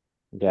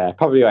 Yeah,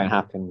 probably won't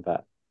happen,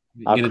 but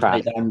I'll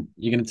crash.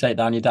 You're gonna take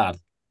down your dad.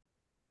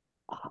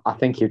 I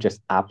think he'll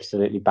just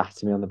absolutely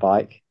batter me on the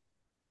bike.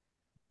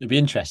 It'd be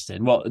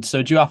interesting.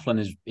 So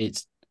duathlon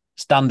it's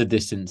standard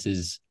distance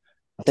is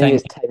I think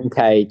it's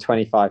 10K,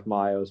 25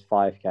 miles,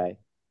 5K.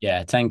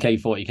 Yeah, 10K,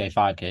 40K,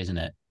 5K, isn't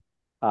it?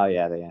 Oh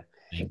yeah.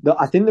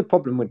 I think the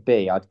problem would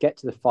be I'd get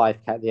to the 5K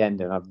at the end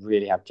and I'd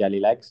really have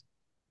jelly legs.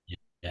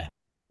 Yeah.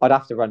 I'd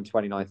have to run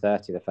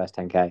 29:30 the first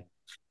 10K.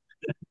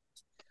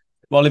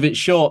 Well, if it's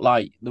short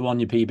like the one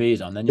your PB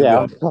is on, then you'll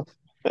yeah.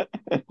 But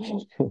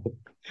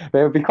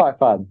it would be quite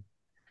fun.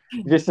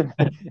 Just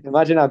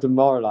imagine how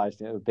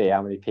demoralising it would be.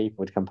 How many people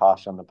would come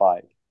past you on the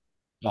bike?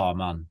 Oh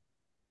man,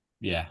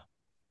 yeah.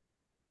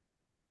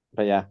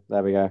 But yeah,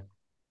 there we go.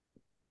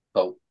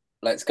 But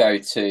let's go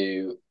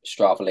to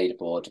Strava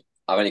leaderboard.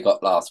 I've only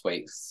got last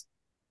week's.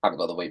 I haven't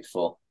got the week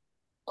before.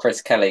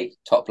 Chris Kelly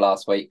top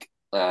last week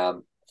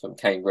from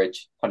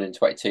Cambridge,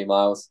 122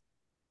 miles.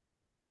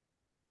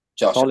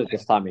 Josh, Solid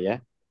this time of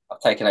year. I've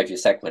taken over your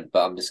segment,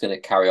 but I'm just going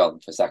to carry on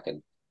for a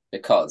second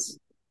because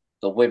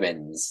the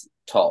women's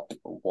top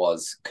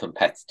was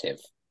competitive.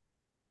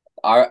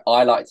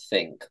 I like to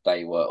think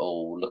they were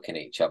all looking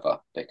at each other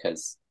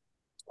because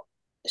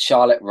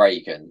Charlotte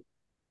Reagan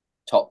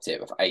topped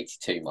it with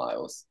 82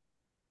 miles.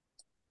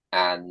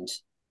 And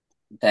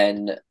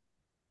then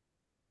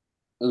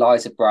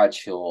Liza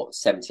Bradshaw,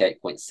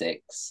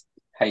 78.6,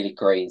 Hayley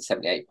Green,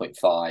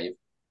 78.5,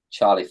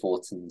 Charlie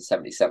Fortin,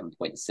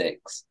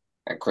 77.6,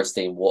 and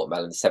Christine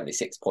Watermelon,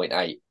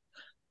 76.8.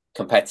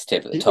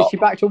 Competitive at the top. Is she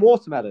back to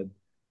Watermelon?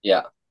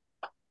 Yeah.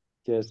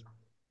 Cheers.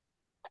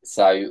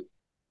 So,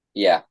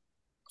 yeah,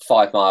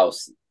 5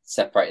 miles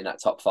separating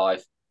that top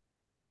 5.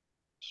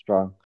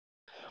 Strong.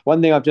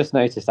 One thing I've just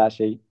noticed,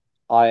 actually,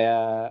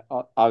 I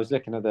was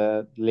looking at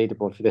the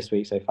leaderboard for this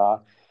week so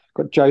far.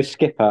 Got Joe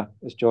Skipper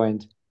has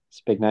joined. It's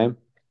a big name.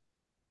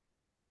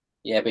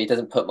 Yeah, but he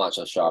doesn't put much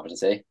on Strava,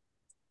 does he?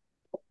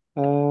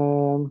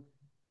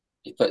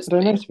 He puts I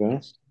don't know, to be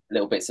honest.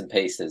 little bits and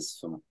pieces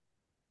from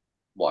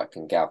what I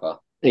can gather.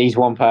 He's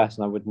one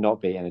person I would not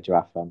be in a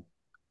giraffe run.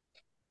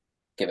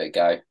 Give it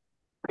a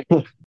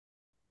go.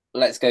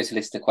 Let's go to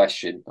listener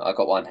question. I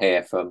got one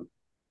here from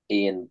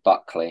Ian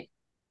Buckley.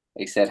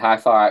 He said, how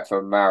far out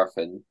from a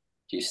marathon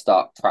do you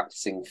start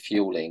practicing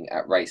fueling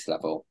at race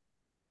level?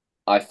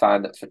 I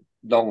found that for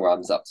long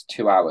runs up to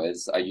 2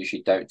 hours, I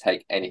usually don't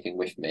take anything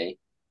with me.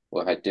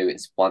 Or if I do,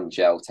 it's one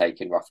gel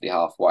taken roughly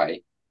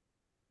halfway.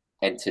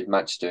 Entered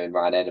Manchester and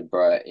ran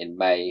Edinburgh in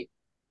May,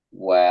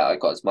 where I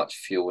got as much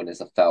fuel in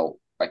as I felt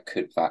I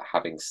could without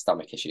having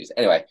stomach issues.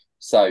 Anyway,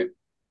 so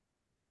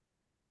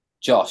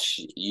Josh,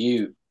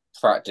 you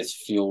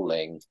practiced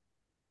fueling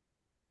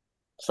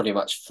pretty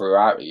much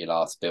throughout your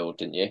last build,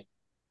 didn't you?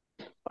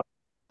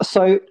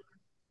 So,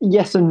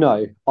 yes and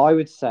no. I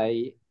would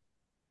say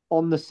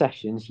on the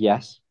sessions,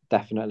 yes,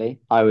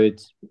 definitely. I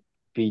would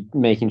be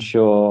making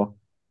sure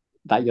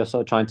that you're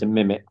sort of trying to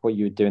mimic what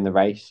you would do in the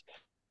race.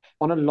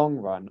 On a long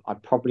run, I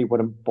probably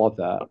wouldn't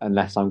bother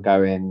unless I'm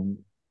going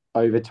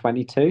over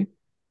 22.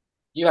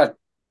 You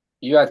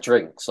had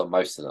drinks on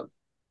most of them.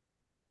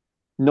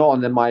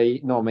 Not on my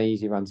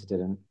easy runs, I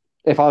didn't.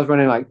 If I was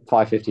running like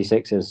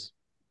 5:56s,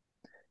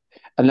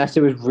 unless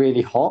it was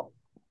really hot.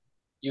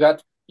 You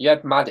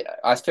had Maddie.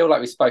 I feel like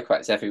we spoke about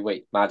this every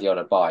week. Maddie on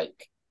a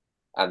bike,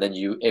 and then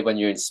when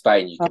you're in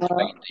Spain, you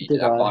complained that you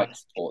didn't have bike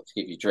support to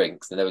give you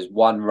drinks. And there was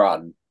one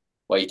run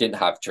where you didn't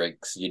have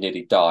drinks, you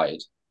nearly died.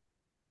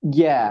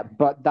 Yeah,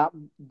 but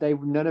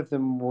none of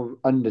them were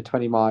under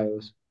 20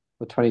 miles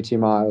or 22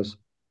 miles.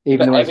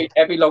 Even though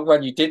every long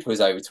run you did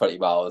was over 20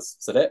 miles,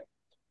 wasn't it?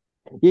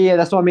 Yeah,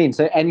 that's what I mean.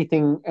 So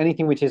anything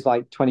which is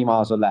like 20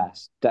 miles or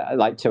less,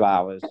 like 2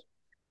 hours,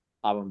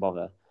 I won't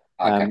bother.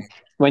 Okay.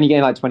 When you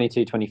get like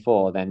 22,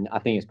 24, then I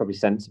think it's probably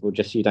sensible.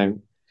 Just you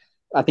don't.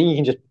 I think you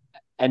can just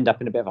end up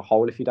in a bit of a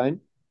hole if you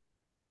don't.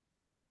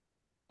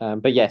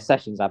 But yeah,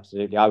 sessions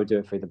absolutely. I would do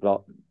it through the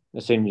block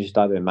as soon as you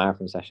start doing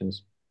marathon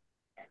sessions.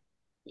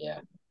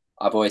 Yeah,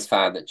 I've always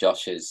found that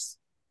Josh is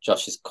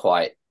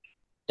quite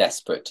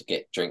desperate to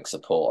get drink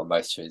support on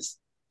most of his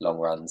long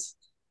runs.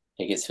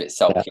 He gets a bit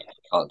sulky.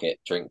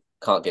 Yeah.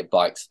 Can't get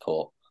bike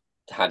support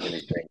to hand him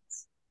his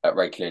drinks at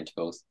regular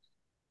intervals.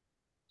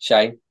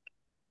 Shane,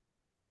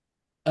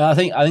 I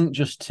think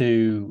just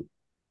to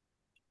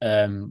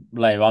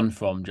layer on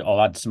from,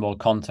 or add some more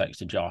context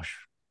to Josh.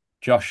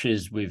 Josh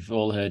we've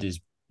all heard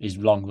his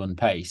long run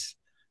pace.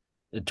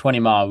 The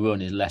 20-mile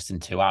run is less than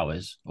 2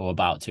 hours or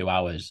about 2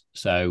 hours.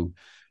 So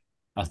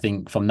I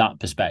think from that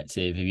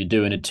perspective, if you're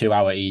doing a 2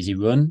 hour easy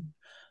run,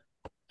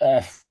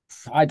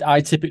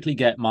 I typically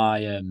get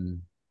my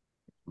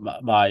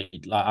my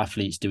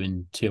athletes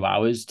doing 2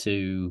 hours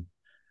to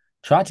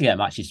try to get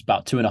them actually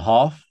about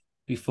 2.5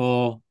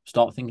 before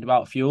start thinking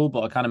about fuel.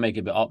 But I kind of make it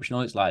a bit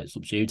optional. It's like, it's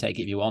up to you, take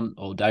it if you want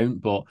or don't.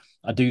 But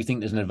I do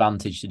think there's an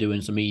advantage to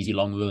doing some easy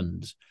long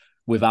runs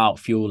without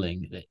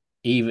fueling,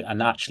 even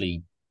and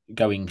actually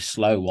going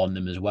slow on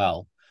them as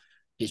well.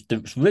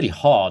 It's really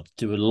hard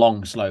to do a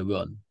long, slow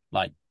run,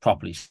 like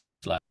properly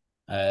slow.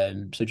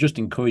 So just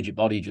encourage your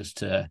body just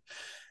to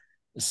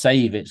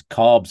save its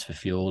carbs for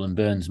fuel and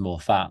burns more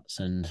fats,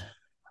 and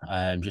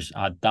just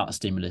add that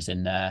stimulus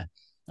in there.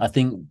 I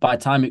think by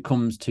the time it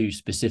comes to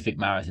specific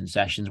marathon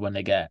sessions, when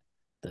they get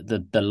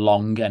the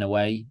long getting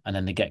away and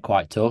then they get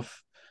quite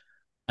tough,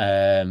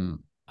 I'm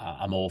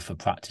all for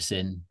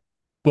practicing.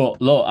 But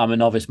look, I'm a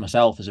novice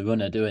myself as a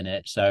runner doing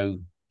it, so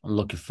I'm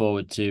looking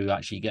forward to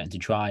actually getting to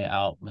try it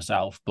out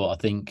myself. But I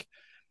think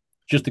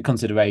just the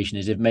consideration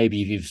is if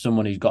you've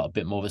someone who's got a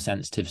bit more of a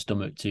sensitive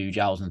stomach to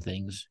gels and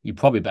things, you're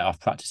probably better off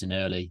practicing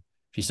early.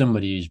 If you're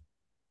somebody who's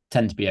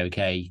tend to be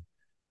okay,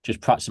 just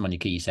practice them on your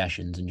key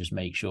sessions and just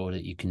make sure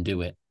that you can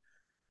do it.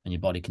 and your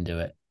body can do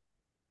it.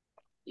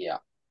 Yeah.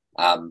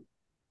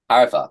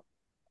 However,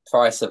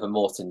 price of a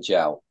Morton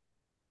gel,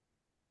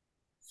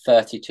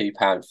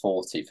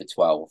 £32.40 for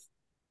 12.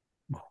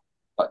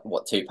 Like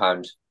what,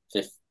 £2.50?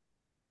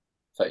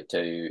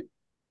 32,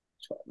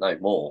 no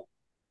more.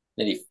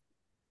 Nearly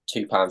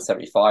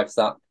 £2.75 is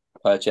that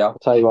per gel. I'll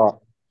tell you what,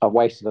 I've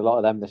wasted a lot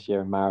of them this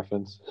year in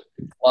marathons.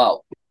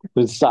 Well,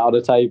 Been sat on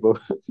a table.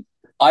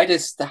 I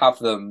just have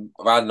them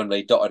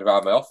randomly dotted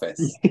around my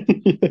office.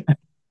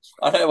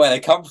 I don't know where they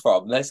come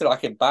from. They're sort of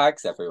like in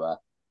bags everywhere.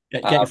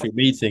 Get through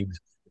meetings.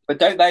 But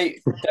don't they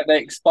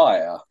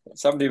expire?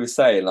 Somebody was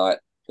saying like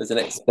there's an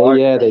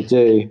expiry. Yeah, they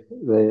do.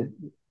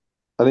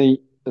 I think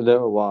a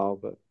little while,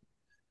 but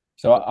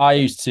So I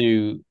used to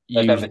use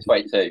November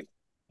 22.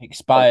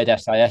 expired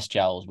SIS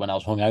gels when I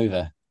was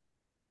hungover.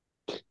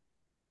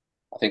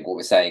 I think what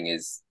we're saying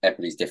is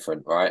everybody's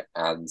different, right?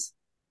 And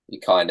you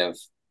kind of,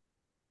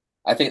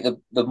 I think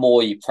the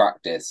more you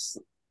practice,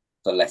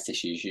 the less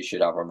issues you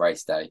should have on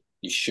race day.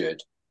 You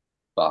should,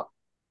 but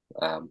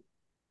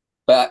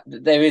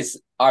there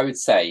is, I would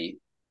say,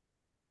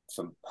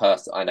 from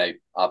I know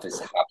others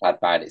have had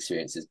bad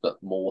experiences,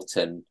 but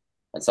Morton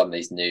and some of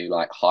these new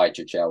like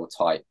hydrogel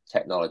type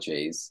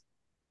technologies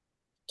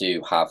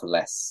do have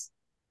less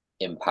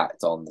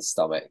impact on the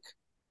stomach.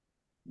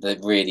 The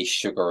really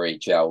sugary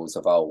gels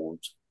of old,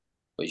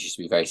 which used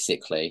to be very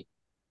sickly,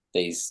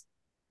 these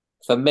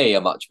for me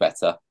are much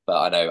better,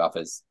 but I know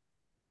others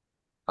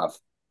have.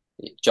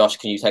 Josh,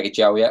 can you take a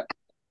gel yet?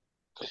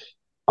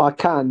 I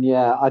can,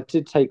 yeah. I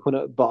did take one,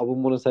 but I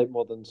wouldn't want to take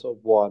more than sort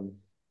of one.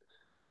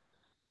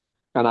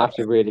 And I have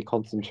to really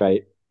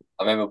concentrate.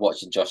 I remember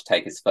watching Josh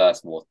take his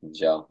first Morton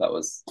gel. That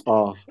was it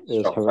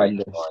was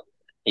horrendous.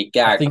 He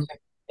gagged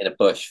in a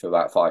bush for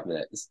about 5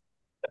 minutes.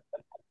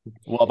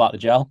 What about the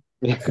gel?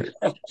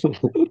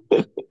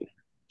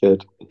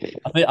 Good.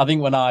 I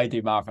think when I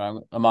do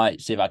marathon, I might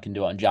see if I can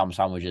do it on jam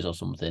sandwiches or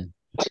something.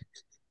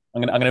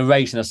 I'm gonna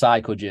race in a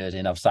cycle jersey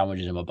and have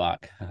sandwiches in my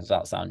back. Does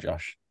that sound,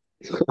 Josh?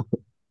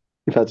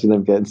 Imagine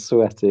them getting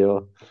sweaty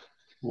or.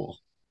 Whoa.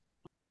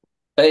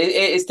 But it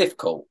is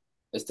difficult.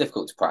 It's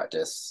difficult to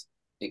practice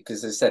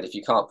because, as I said, if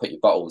you can't put your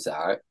bottles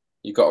out,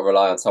 you've got to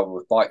rely on someone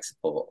with bike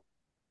support.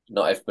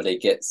 Not everybody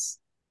gets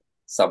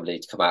somebody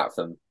to come out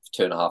for them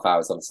for 2.5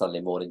 hours on a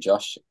Sunday morning,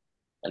 Josh,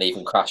 and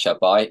even crash a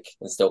bike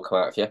and still come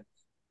out with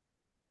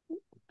you.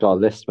 Got a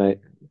list, mate.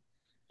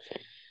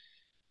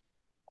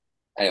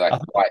 Anyway,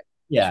 right.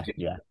 Yeah.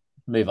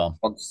 Move on.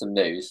 On to some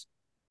news.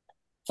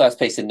 First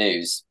piece of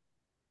news.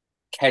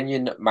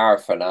 Kenyan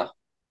marathoner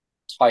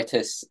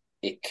Titus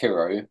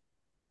Ikuru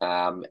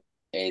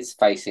is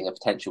facing a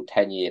potential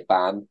 10-year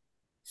ban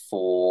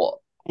for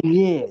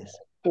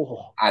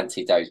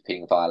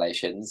anti-doping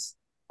violations.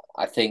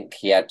 I think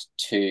he had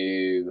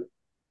two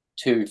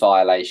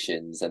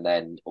violations and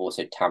then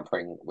also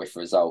tampering with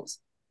results.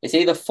 It's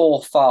either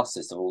fourth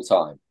fastest of all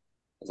time.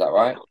 Is that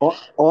right?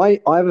 I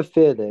have a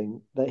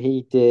feeling that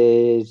he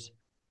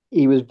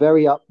was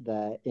very up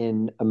there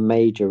in a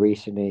major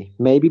recently.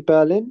 Maybe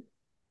Berlin?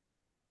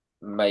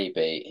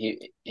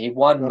 Maybe. He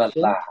won Milan,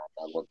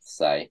 I want to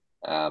say.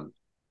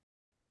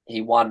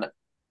 He won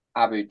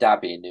Abu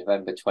Dhabi in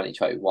November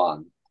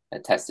 2021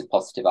 and tested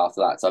positive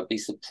after that. So I'd be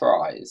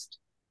surprised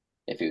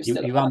if he was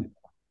still he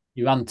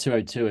ran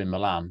 2:02 in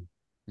Milan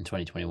in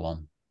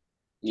 2021.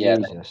 Yeah.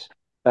 Jesus.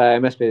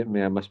 It must be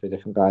a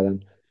different guy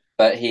then.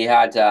 But he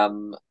had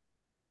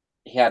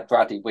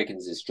Bradley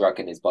Wiggins' drug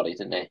in his body,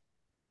 didn't he?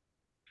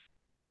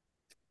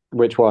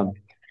 Which one?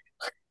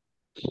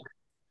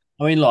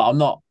 I mean,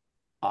 look,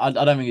 I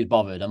don't think he's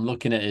bothered. I'm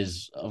looking at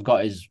I've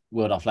got his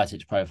World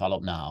Athletics profile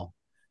up now.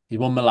 He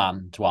won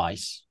Milan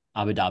twice,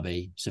 Abu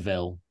Dhabi,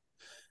 Seville,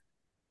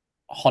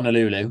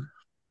 Honolulu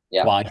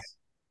twice.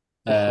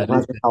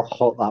 Imagine how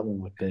hot that one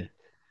would be.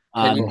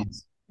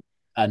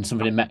 And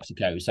something in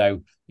Mexico.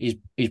 So he's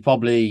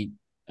probably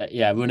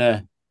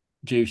runner,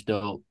 juiced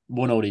up,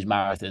 won all these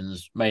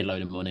marathons, made a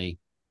load of money.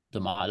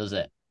 Doesn't matter, does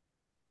it?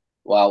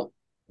 Well,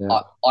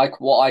 yeah.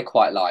 What I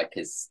quite like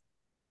is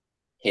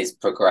his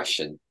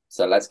progression.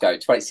 So let's go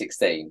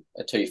 2016,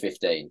 a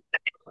 2:15,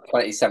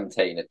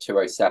 2017, a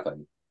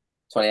 2:07,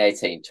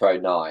 2018,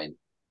 2:09,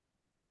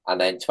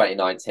 and then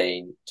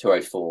 2019,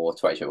 2:04,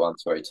 2021,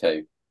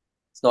 2:02.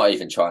 It's not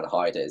even trying to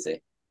hide it, is he?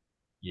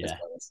 Yeah.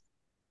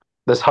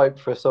 There's hope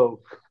for us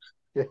all.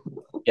 Yeah.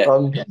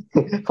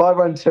 If I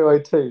run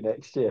 2:02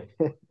 next year.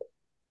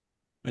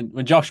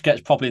 When Josh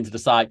gets properly into the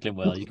cycling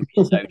world, you can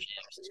be so cheap.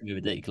 It's going to be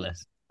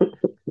ridiculous.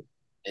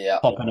 Yeah.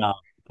 Popping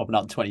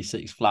out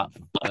 26 flat.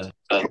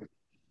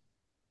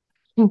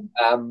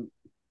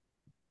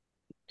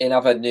 In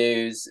other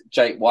news,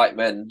 Jake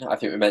Whiteman, I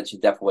think we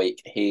mentioned the other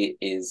week, he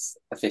is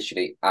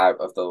officially out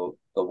of the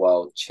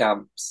world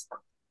champs.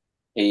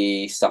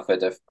 He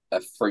suffered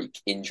a freak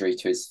injury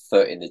to his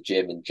foot in the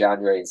gym in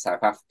January in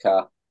South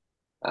Africa.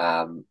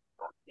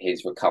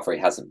 His recovery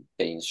hasn't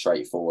been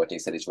straightforward. He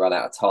said he's run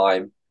out of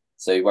time,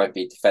 so he won't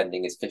be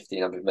defending his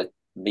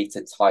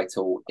 1,500-meter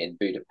title in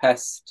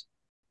Budapest.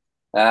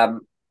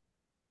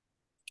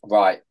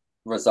 Right,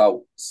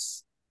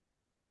 results.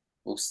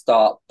 We'll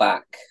start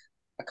back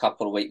a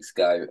couple of weeks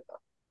ago.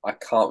 I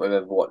can't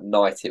remember what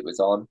night it was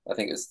on. I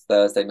think it was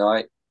Thursday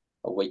night,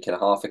 a week and a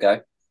half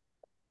ago.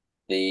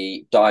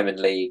 The Diamond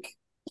League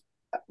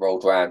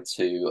rolled round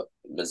to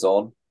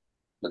Luzon.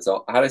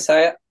 Luzon. How do I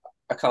say it?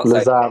 I can't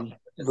say Lausanne.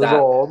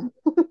 Lausanne.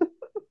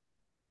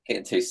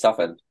 Getting too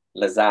southern.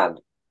 Lausanne.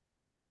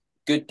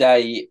 Good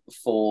day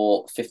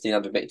for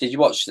 1500 meters. Did you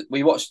watch?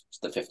 We watched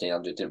the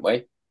 1500, didn't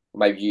we?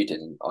 Maybe you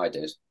didn't. I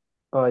did.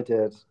 I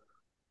did.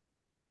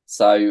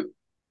 So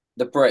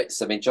the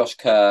Brits, I mean, Josh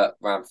Kerr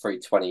ran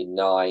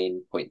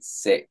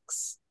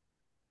 329.6.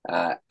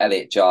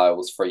 Elliot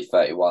Giles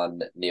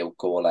 331. Neil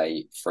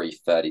Gourlay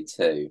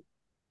 332.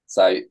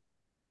 So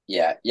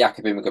yeah,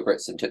 Jakob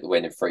Ingebrigtsen took the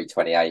win in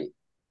 328.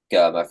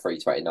 Germa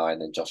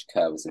 329, and Josh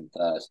Kerr was in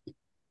third.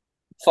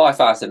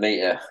 5,000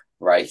 meter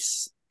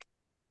race.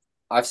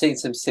 I've seen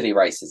some silly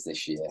races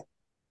this year.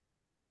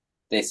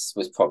 This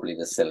was probably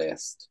the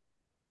silliest.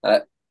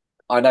 I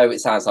know it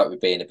sounds like we're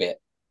being a bit,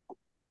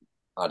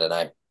 I don't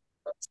know,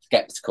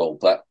 skeptical,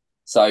 but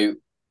so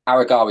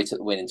Aragawi took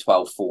the win in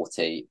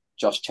 12:40.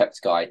 Josh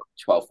Cheptegei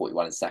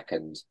 12:41 in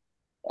second.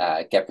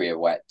 Gabriel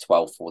Wet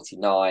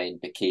 12:49.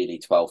 Bikili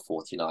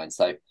 12:49.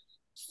 So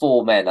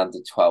 4 men under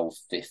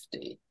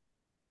 12:50.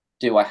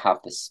 Do I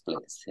have the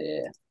splits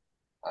here?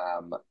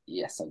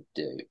 Yes, I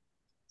do.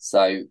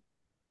 So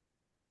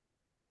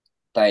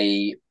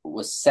they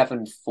was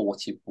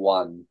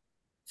 7:41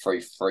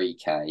 through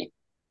 3K.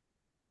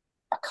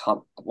 I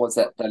can't. Was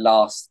it the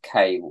last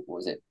K?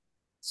 Was it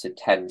so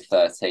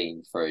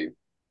 10:13 through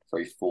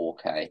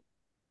 4K?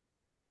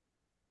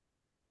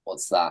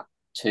 What's that?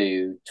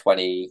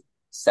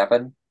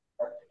 2:27.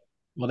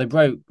 Well, they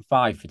broke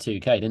 5 for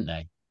 2K, didn't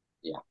they?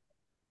 Yeah.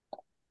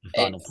 The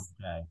final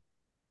 2K.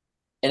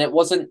 And it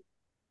wasn't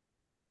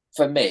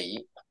for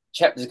me.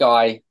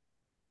 Cheptegei.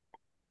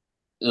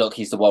 Look,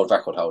 he's the world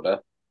record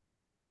holder.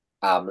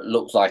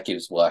 Looked like he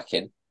was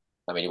working.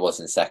 I mean, he was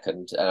in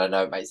second, and I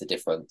know it makes a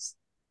difference.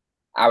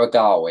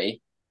 Aragawi,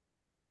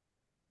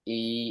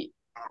 he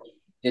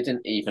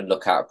didn't even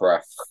look out of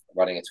breath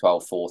running a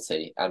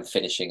 12:40 and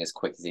finishing as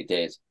quick as he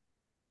did.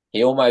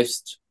 He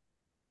almost,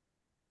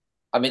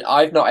 I mean,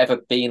 I've not ever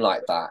been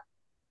like that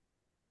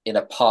in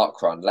a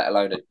park run, let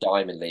alone a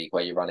Diamond League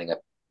where you're running a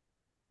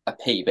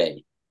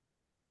PB.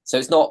 So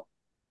it's not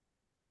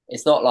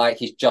like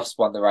he's just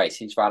won the race.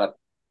 He's ran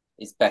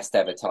his best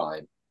ever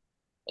time,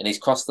 and he's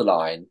crossed the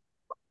line,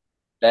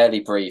 barely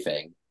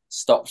breathing,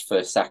 stopped for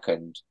a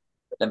second,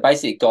 then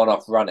basically gone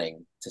off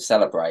running to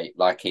celebrate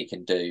like he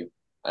can do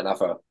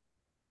another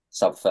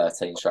sub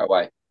 13 straight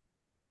away.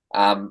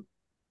 And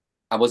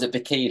was it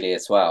Bikili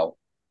as well?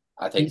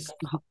 I think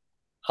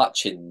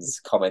Hutchins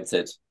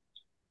commented,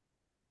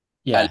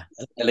 yeah,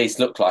 at least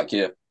look like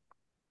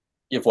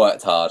you've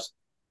worked hard.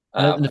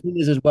 And the thing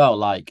is as well,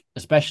 like,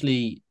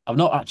 especially, I've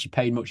not actually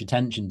paid much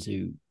attention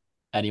to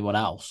anyone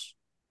else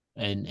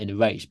in the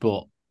race,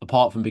 but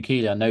apart from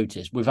Bikili, I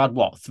noticed we've had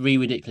 3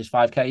 ridiculous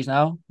 5Ks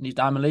now in these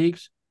Diamond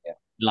Leagues. Yeah.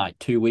 In like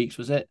 2 weeks,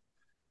 was it?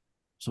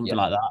 Something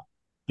Yeah. like that.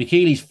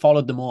 Bikili's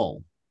followed them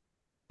all.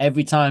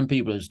 Every time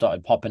people have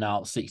started popping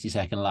out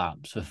 60-second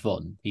laps for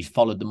fun, he's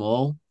followed them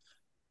all.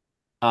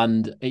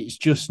 And it's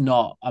just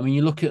not, I mean,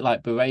 you look at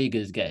like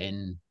Borega's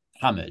getting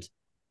hammered,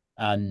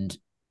 and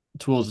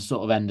towards the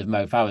sort of end of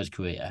Mo Farah's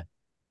career,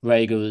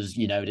 Borrega was,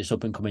 this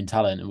up and coming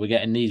talent, and we're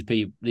getting these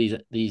people,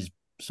 these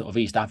sort of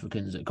East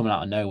Africans that are coming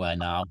out of nowhere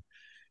now,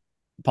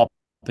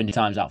 popping the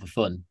times out for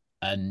fun.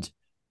 And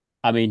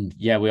I mean,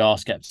 yeah, we are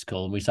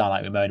skeptical and we sound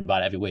like we're moaning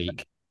about it every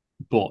week,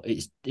 but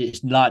it's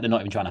like they're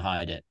not even trying to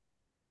hide it.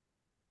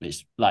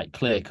 It's like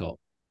clear cut.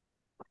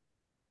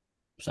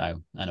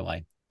 So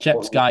anyway,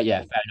 Cheptegei, yeah,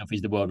 fair enough,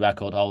 he's the world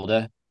record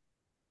holder,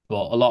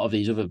 but a lot of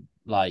these other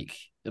like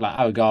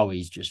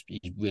Aragawi's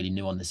he's really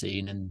new on the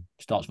scene and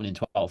starts running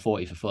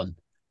 12:40 for fun.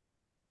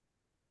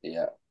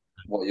 Yeah.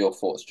 What are your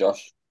thoughts,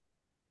 Josh?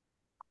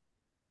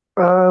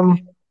 I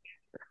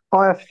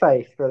have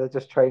faith that they're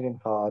just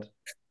training hard.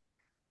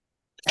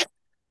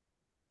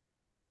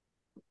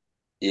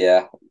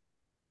 Yeah.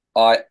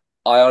 I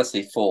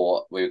honestly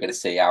thought we were going to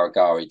see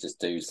Aragawi just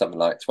do something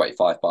like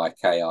 25 by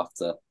K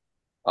after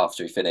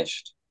he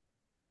finished.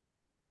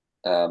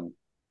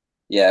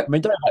 Yeah. I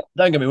mean,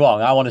 don't get me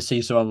wrong. I want to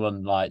see someone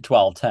run like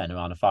 12:10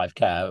 around a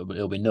 5K.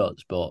 It'll be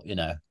nuts, but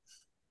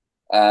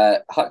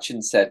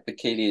Hutchins said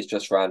Bikili has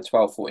just ran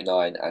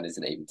 12:49 and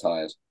isn't even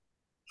tired.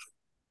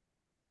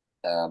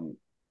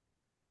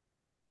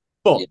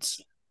 But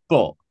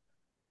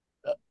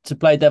to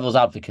play devil's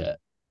advocate,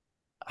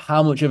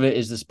 how much of it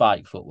is the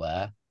spike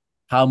footwear?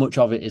 How much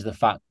of it is the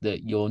fact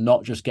that you're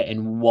not just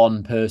getting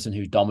one person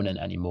who's dominant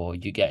anymore?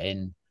 You're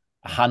getting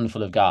a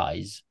handful of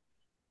guys,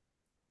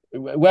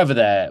 whether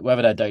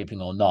they're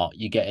doping or not.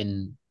 You're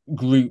getting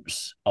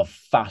groups of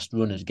fast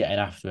runners getting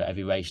after it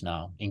every race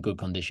now in good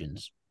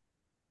conditions.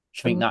 Do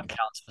you think that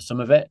counts for some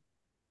of it?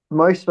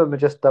 Most of them are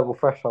just double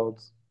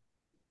thresholds.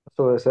 That's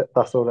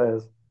all it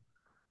is. I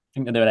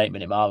think they're doing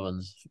 8-minute mile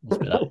runs.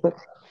 Must be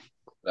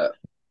that.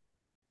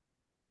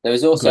 There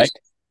was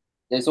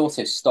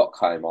also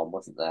Stockholm on,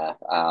 wasn't there?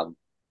 That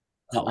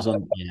was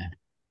on, yeah.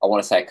 I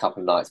want to say a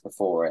couple of nights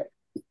before it.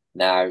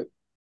 Now,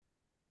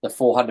 the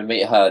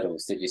 400-meter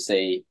hurdles, did you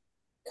see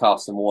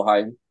Carson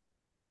Warholm?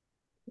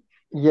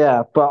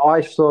 Yeah, but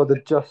I saw the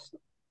Just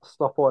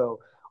Stop Oil.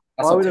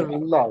 That's I not would too have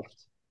bad. loved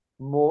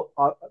more.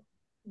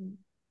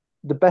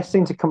 The best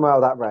thing to come out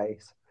of that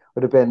race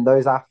would have been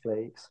those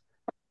athletes.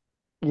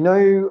 You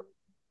know,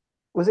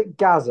 was it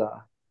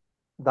Gaza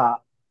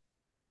that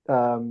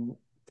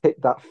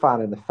kicked that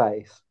fan in the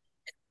face?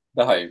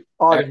 No, I'd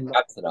Eric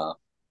have, Cantona.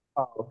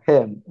 oh,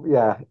 him,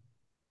 yeah.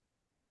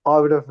 I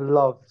would have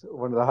loved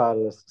one of the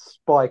hurdlers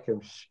spike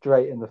him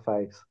straight in the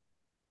face.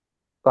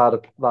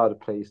 That would have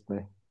pleased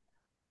me.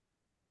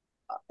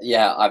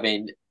 Yeah, I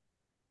mean,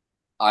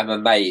 I'm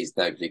amazed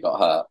nobody got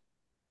hurt.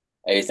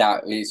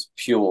 It's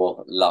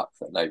pure luck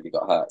that nobody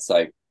got hurt.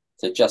 So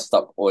to Just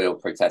Stop Oil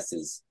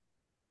protesters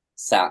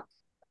sat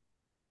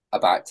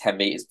about 10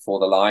 meters before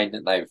the line,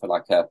 didn't they, for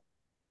like a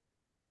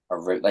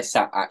route. They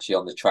sat actually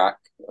on the track,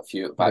 about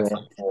Yeah,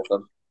 24 of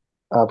them.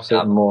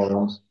 absolute Um,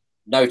 morons.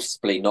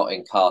 Noticeably not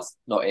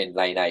in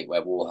lane 8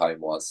 where Warholm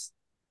was,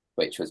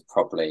 which was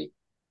probably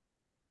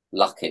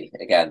lucky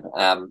again.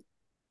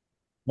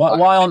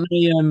 Why aren't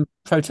they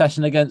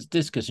protesting against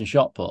discus and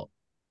shot put?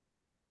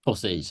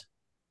 Pussies.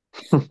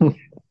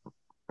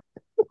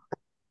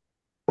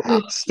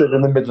 Stood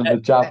in the middle of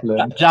the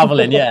javelin.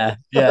 Javelin, yeah,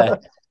 yeah.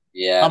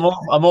 Yeah, I'm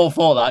all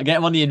for that. Get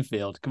him on the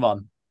infield. Come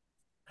on.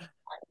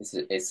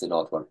 it's an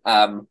odd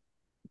one.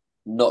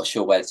 Not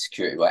sure where the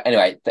security were.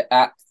 Anyway,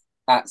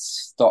 at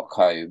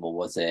Stockholm, or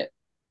was it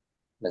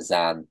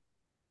Lausanne?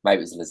 Maybe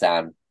it was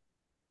Lausanne.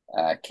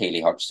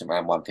 Keely Hodgson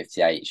ran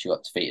 1:58. She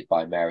got defeated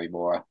by Mary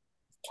Mora,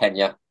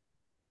 Kenya.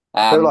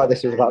 I feel like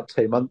this was about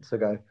 2 months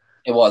ago.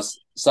 It was.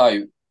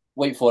 So,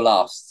 week before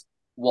last,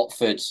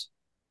 Watford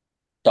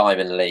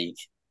Diamond League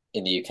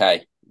in the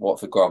UK,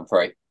 Watford Grand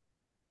Prix.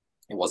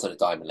 It wasn't a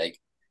Diamond League.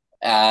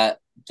 Uh,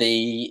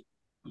 the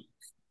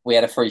We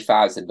had a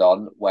 3,000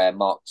 on where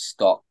Mark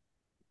Scott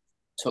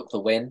took the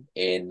win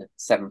in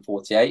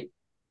 7:48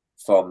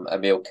 from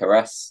Emil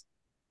Caress,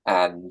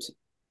 and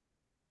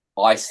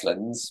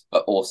Iceland's,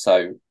 but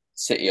also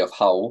City of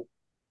Hull,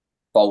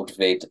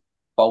 Boldvid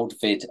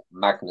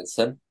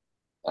Magnusson.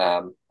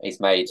 He's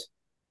made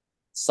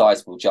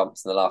sizable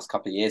jumps in the last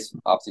couple of years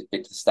after he's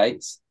been to the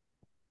States.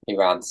 He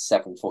ran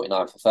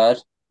 7:49 for third.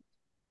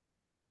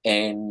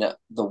 In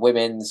the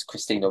women's,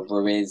 Cristina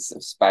Ruiz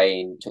of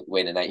Spain took the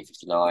win in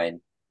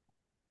 8:59.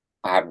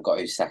 I haven't got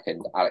who's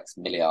second. Alex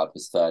Milliard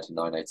was third in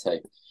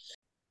 9:02.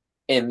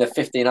 In the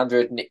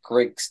 1500, Nick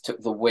Griggs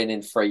took the win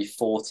in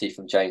 3:40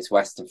 from James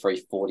West in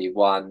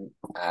 3:41.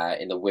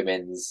 In the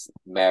women's,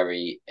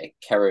 Mary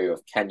Keru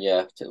of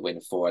Kenya took the win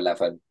in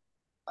 4:11.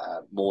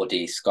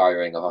 Mordy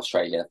Skyring of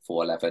Australia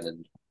 4:11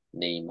 and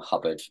Neem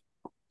Hubbard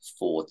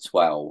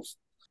 4:12.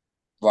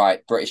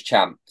 Right, British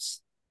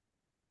champs.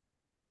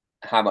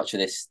 How much of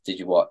this did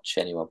you watch?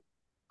 Anyone?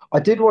 I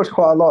did watch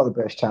quite a lot of the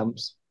British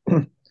champs.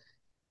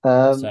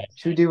 So,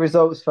 Should we do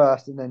results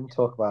first and then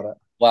talk about it?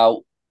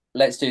 Well,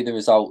 let's do the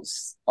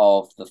results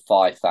of the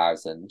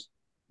 5,000.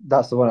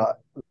 That's the one.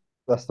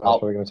 That's the one I was Oh,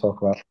 probably going to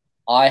talk about.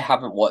 I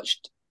haven't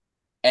watched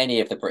any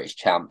of the British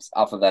champs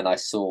other than I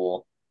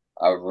saw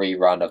a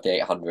rerun of the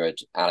 800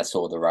 and I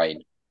saw the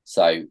rain.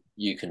 So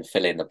you can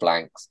fill in the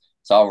blanks.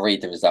 So I'll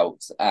read the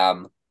results.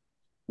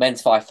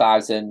 Men's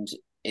 5,000,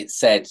 it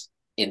said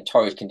in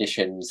torrid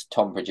conditions,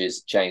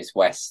 Tonbridge's James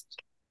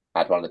West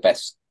had one of the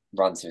best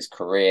runs of his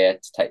career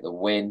to take the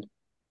win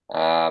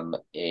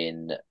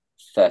in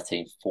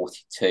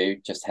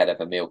 13:42, just ahead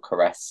of Emil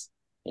Caress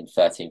in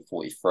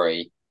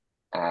 13:43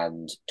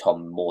 and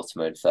Tom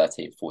Mortimer in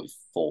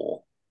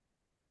 13:44.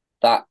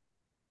 That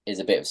is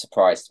a bit of a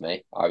surprise to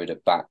me. I would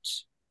have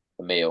backed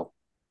Emil.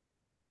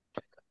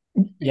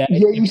 yeah,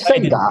 Yeah, you say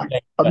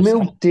that.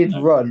 Emil did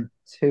run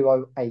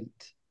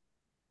 2:08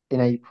 in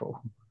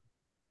April.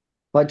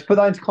 Like, to put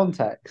that into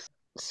context,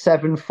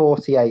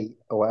 7:48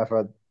 or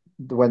whatever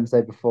the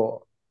Wednesday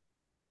before.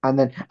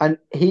 And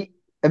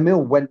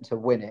Emil went to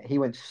win it. He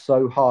went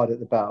so hard at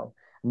the bell.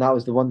 And that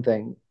was the one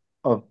thing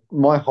of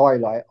my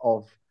highlight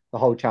of the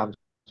whole champs.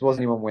 It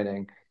wasn't anyone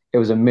winning. It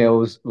was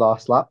Emil's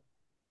last lap.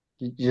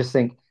 You just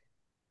think,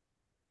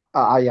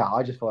 yeah,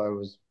 I just thought it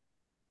was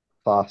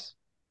fast.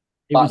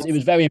 it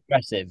was very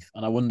impressive,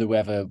 and I wonder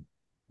whether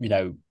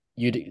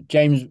you'd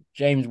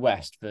James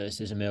West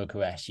versus Emil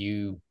Caress,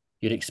 you'd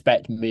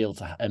expect Emil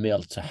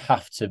to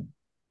have to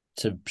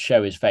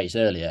show his face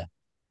earlier.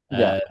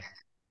 Yeah.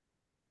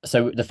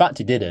 So the fact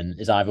he didn't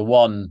is either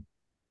one,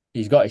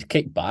 he's got his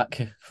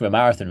kickback for a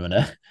marathon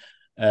runner,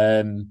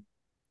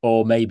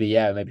 or maybe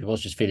he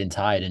was just feeling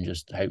tired and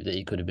just hoped that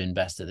he could have been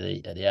best at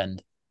the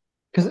end.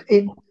 Because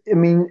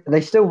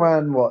they still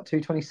ran what,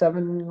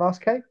 2:27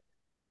 last K? I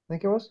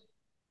think it was.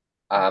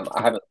 I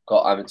haven't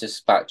got. I'm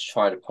just about to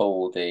try to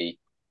pull the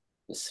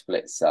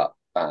splits up.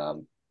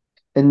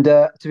 And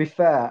to be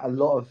fair, a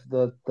lot of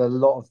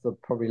the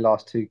probably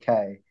last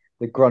 2K,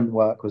 the grunt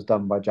work was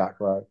done by Jack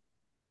Rowe.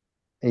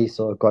 He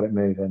sort of got it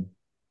moving.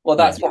 Well,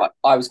 that's what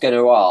I was going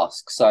to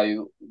ask.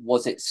 So,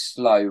 was it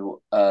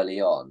slow early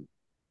on?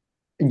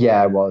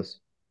 Yeah, it was.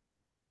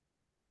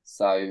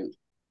 So,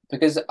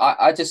 because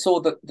I just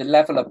saw the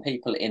level of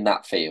people in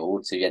that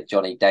field. So you had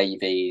Johnny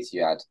Davies,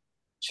 you had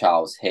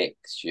Charles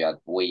Hicks, you had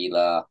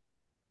Wheeler,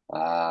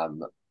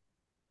 then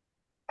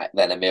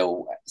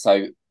Emil.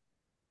 So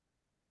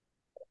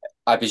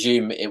I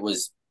presume it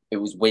was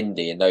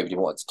windy and nobody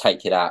wanted to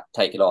take it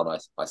on.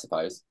 I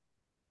suppose.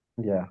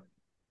 Yeah.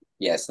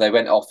 Yeah. So they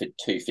went off in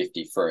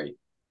 2:53.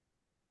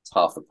 It's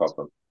half the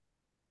problem.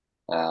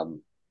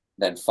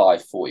 Then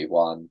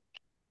 5:41.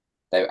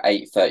 They were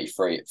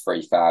 8:33 at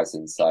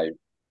 3,000. So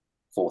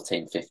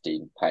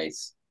 14:15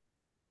 pace.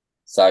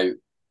 So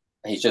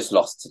he's just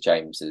lost to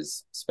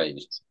James's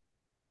speed,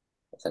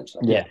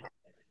 essentially. Yeah,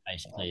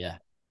 basically, yeah.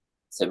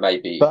 So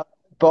maybe, but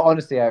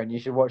honestly, Aaron, you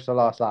should watch the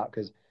last lap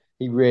because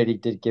he really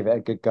did give it a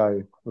good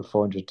go with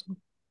 400.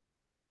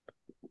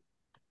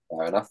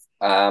 fair enough.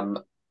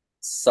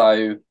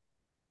 So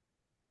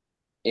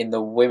in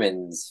the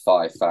women's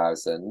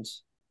 5,000,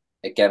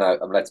 again,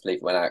 I'm led to believe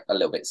it went out a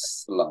little bit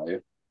slow.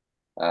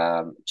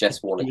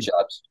 Jess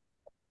Warner-Judd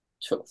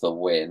took the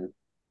win.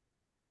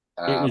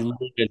 It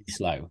was really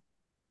slow.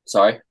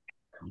 Sorry?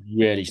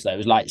 Really slow. It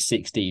was like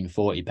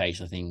 16:40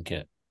 pace, I think,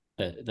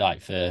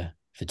 like for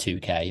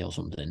 2K or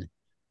something.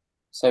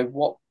 So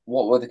what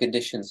were the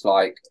conditions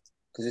like?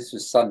 Because this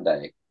was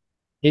Sunday.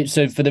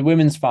 So for the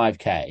women's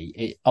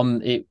 5K,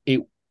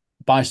 it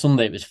by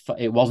Sunday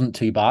it wasn't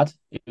too bad.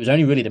 It was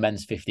only really the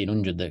men's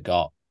 1,500 that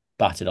got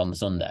battered on the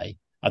Sunday.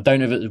 I don't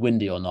know if it was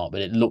windy or not,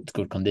 but it looked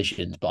good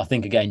conditions. But I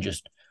think again,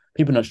 just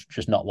people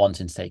just not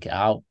wanting to take it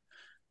out.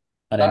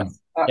 And then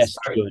that's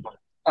good.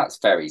 That's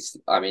very.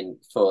 I mean,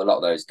 for a lot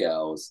of those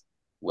girls,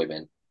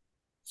 women,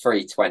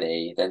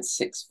 3:20, then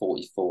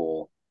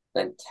 6:44,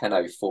 then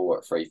 10:04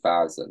 at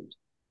 3,000.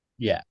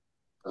 Yeah,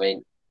 I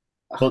mean,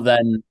 but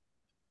then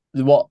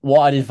what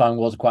I did find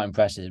was quite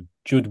impressive.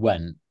 Judd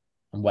went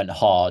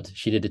hard.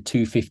 She did a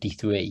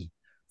 2:53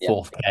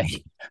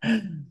 4K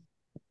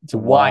to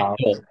wind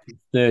up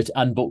 30.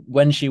 But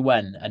when she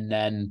went, and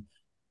then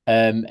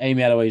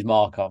Amy Eloise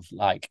Markov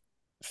like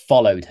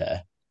followed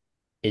her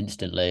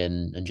instantly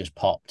and just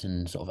popped,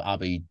 and sort of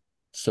Abby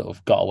sort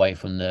of got away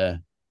from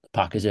the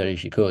pack as early as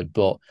she could.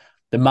 But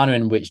the manner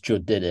in which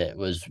Judd did it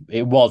was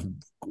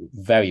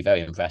very,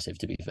 very impressive,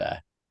 to be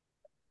fair.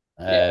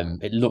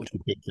 It looked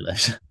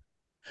ridiculous.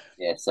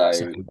 Yeah, so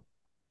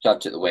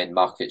Judge at the win,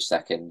 Markovic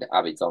second,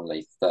 Abby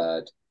Donnelly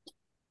third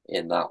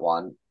in that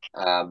one.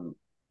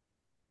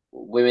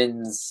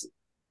 Women's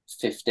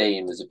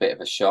 15 was a bit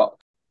of a shock.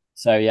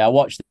 So yeah, I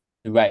watched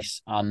the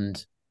race,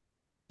 and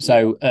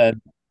so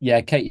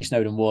Katie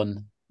Snowden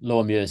won,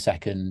 Laura Muir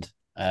second,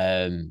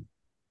 and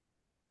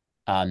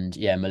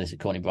yeah, Melissa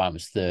Courtney Bryant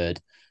was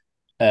third.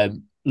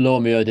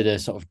 Laura Muir did a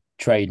sort of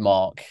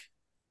trademark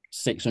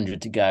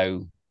 600 to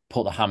go,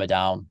 put the hammer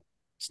down.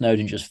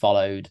 Snowden just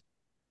followed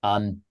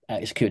and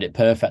executed it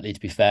perfectly, to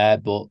be fair,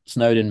 but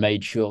Snowden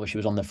made sure she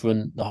was on the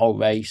front the whole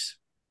race.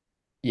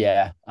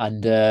 Yeah,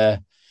 and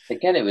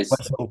again,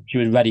 she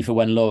was ready for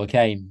when Laura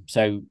came,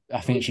 so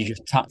I think she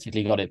just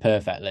tactically got it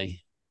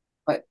perfectly.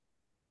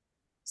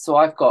 So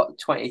I've got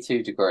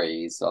 22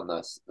 degrees on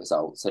the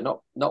result,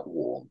 so not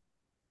warm.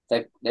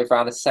 They've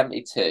ran a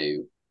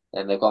 72,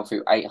 and they've gone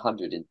through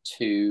 800 in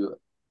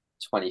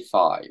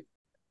 2:25.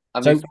 I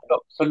mean, so,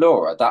 for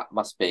Laura, that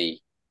must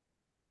be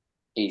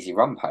easy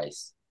run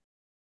pace.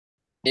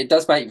 It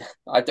does make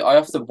I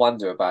often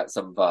wonder about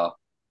some of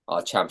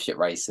our championship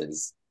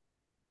races.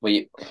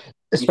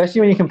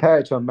 Especially when you compare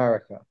it to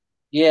America.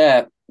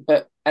 Yeah,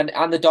 but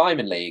and the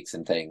Diamond Leagues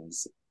and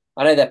things.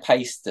 I know they're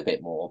paced a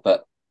bit more,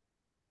 but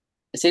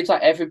it seems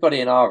like everybody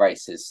in our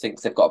races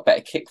thinks they've got a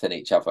better kick than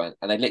each other,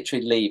 and they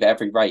literally leave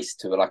every race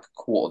to like a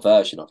quarter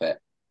version of it.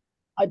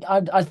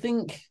 I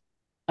think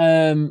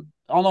on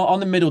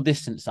the middle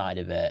distance side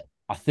of it,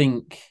 I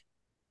think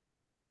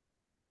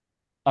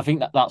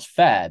that's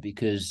fair,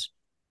 because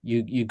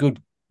you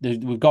good.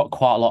 We've got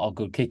quite a lot of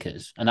good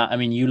kickers, and I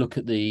mean, you look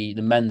at the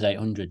men's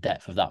 800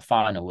 depth of that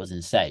final was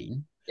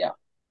insane. Yeah.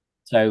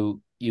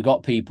 So you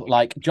got people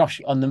like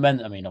Josh on the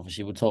men. I mean,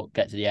 obviously we'll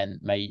get to the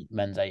end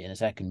men's 8 in a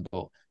second,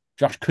 but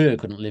Josh Kerr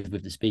couldn't live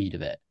with the speed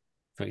of it,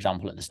 for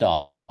example, at the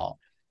start.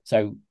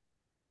 So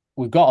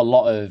we've got a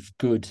lot of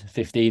good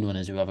 15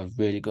 runners who have a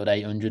really good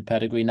 800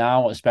 pedigree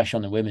now, especially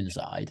on the women's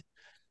side.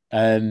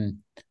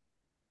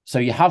 So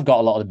you have got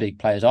a lot of the big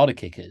players are the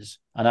kickers,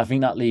 and I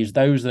think that leaves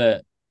those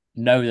that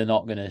know they're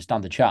not going to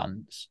stand a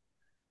chance.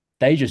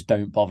 They just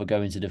don't bother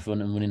going to the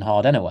front and running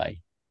hard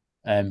anyway,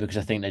 because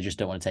I think they just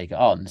don't want to take it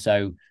on.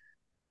 So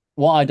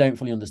what I don't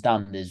fully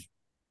understand is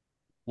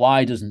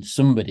why doesn't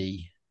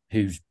somebody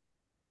who's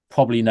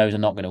probably knows they're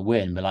not going to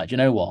win, but like, do you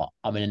know what?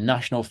 I'm in a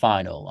national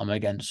final. I'm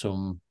against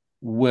some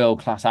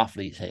world-class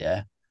athletes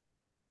here.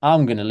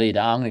 I'm going to lead it.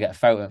 I'm going to get a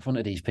photo in front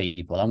of these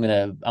people. I'm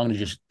going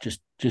to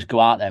just go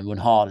out there and run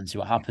hard and see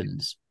what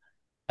happens.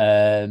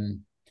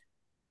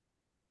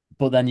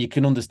 But then you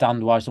can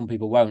understand why some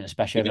people won't,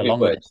 especially over the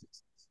longer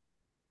distance.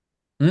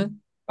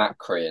 Matt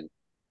Crean.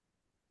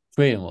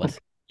 Crean would.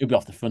 He'll be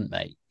off the front,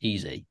 mate.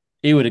 Easy.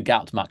 He would have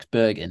gapped Max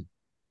Bergin.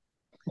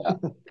 Yeah.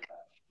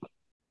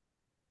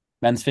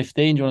 Men's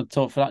 15. Do you want to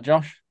talk for that,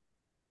 Josh?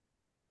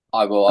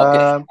 I will.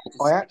 I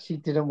actually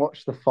didn't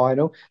watch the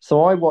final,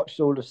 so I watched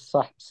all of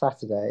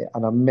Saturday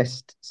and I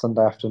missed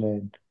Sunday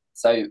afternoon.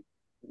 So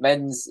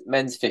men's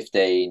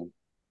 15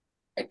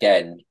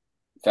 again,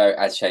 very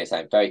as Shane was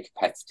saying, very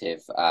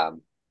competitive.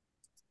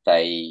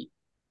 They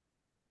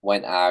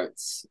went out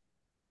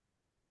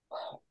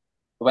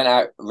went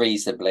out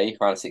reasonably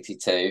around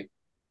 62.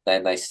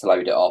 Then they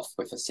slowed it off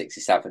with a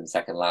 67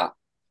 second lap.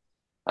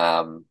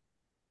 Then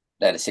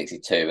a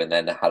 62, and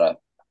then they had a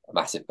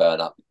massive burn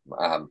up.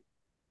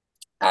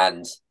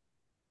 And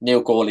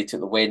Neil Gorley took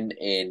the win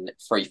in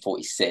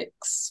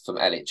 3:46 from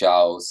Elliot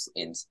Giles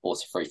in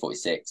also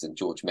 3:46, and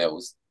George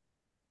Mills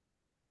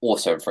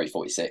also in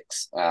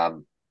 3:46.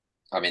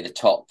 I mean, the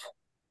top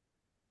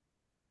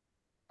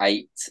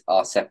 8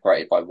 are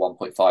separated by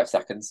 1.5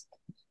 seconds.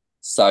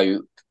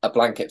 So a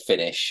blanket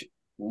finish.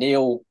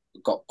 Neil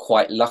got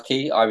quite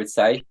lucky, I would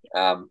say.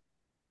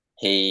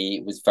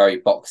 He was very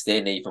boxed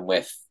in, even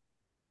with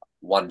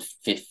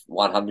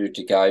 100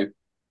 to go.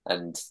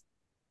 And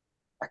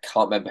I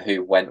can't remember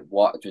who went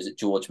what. Was it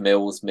George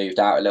Mills moved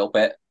out a little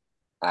bit,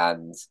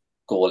 and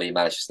Gorley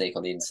managed to sneak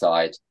on the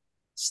inside.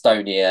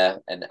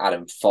 Stonier and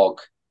Adam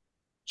Fogg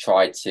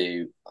tried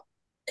to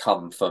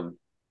come from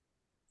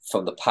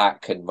the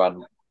pack and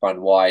run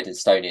wide, and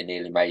Stonier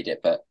nearly made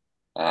it, but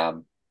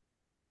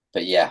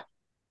yeah,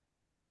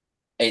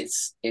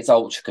 it's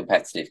ultra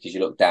competitive because you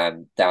look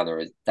down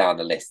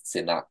the lists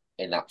in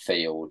that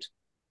field.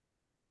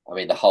 I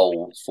mean, the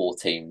whole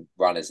 14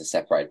 runners are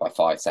separated by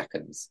 5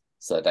 seconds,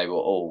 so they were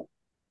all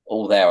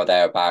there or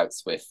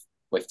thereabouts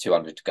with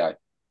 200 to go.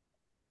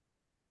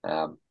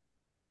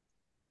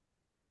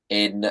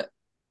 In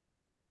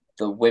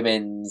the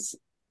women's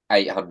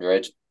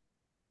 800,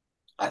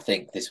 I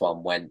think this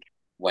one went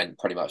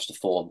pretty much to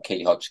form.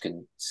 Keely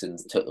Hodgkinson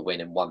took the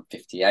win in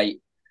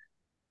 1:58,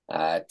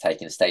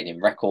 taking a stadium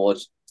record,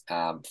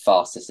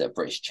 fastest at a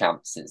British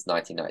champ since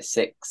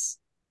 1996.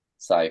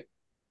 So,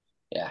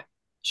 yeah,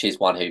 she's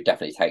one who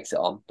definitely takes it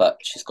on, but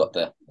she's got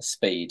the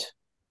speed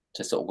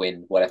to sort of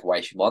win whatever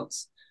way she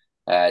wants.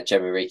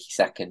 Gemma Riki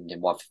second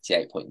in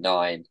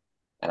 1:58.9,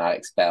 and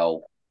Alex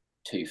Bell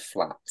 2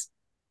 flat.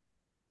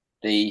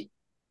 The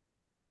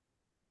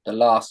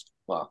last,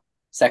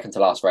 second to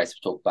last race we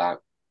talked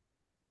about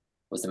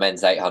was the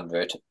men's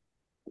 800,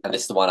 and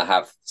this is the one I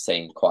have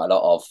seen quite a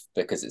lot of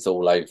because it's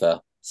all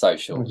over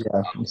social.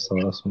 Yeah, that's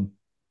awesome.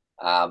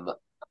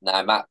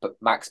 Now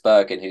Max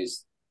Bergen,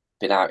 who's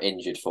been out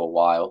injured for a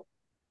while,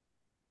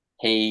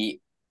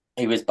 he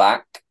was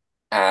back,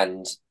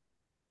 and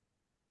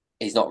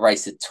he's not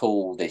raced at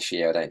all this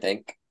year, I don't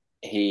think.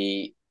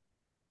 He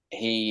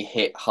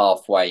hit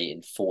halfway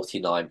in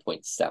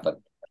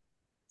 49.7.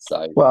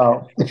 So,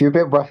 well, if you're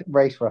a bit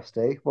race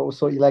rusty, what will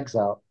sort your legs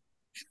out?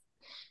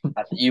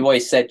 You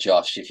always said,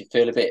 Josh, if you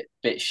feel a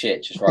bit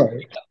shit, just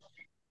run.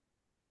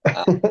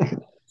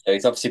 So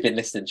he's obviously been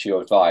listening to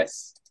your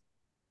advice.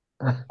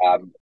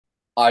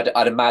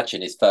 I'd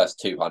imagine his first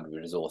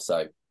 200 is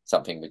also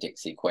something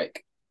ridiculously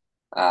quick.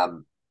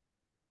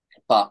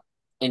 But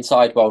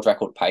inside world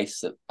record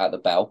pace at the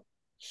Bell,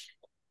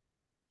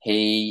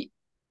 he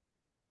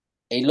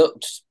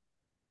looked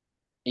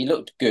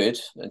good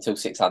until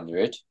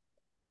 600.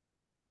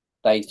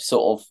 They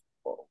sort of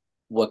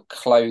were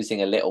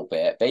closing a little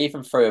bit, but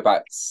even through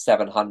about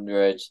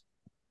 700,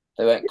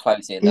 they weren't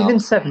closing enough. Even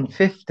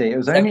 750, it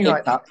was only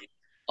like that.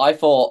 I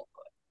thought,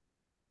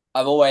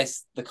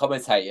 the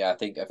commentator, I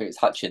think it was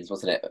Hutchins,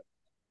 wasn't it?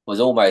 Was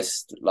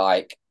almost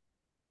like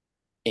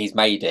he's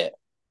made it.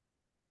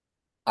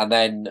 And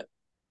then,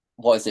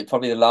 what is it?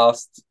 Probably the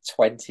last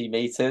 20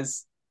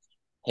 meters,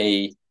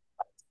 10.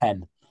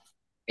 10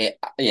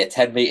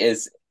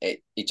 meters.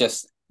 It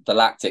just, the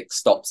lactic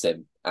stops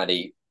him and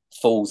he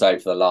falls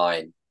over the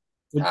line.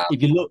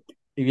 If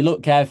you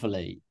look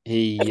carefully,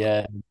 he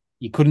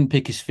couldn't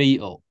pick his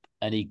feet up,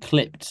 and he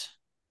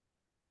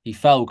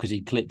fell because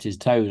he clipped his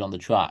toes on the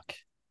track.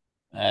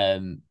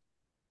 And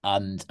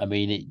I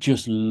mean, it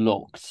just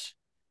looked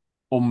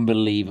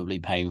unbelievably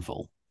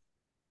painful.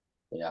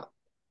 Yeah.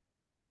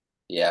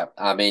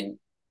 I mean,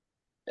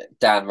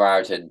 Dan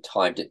Rowden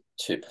timed it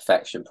to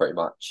perfection pretty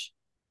much.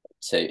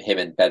 To him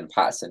and Ben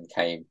Patterson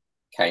came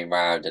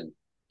round, and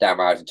Dan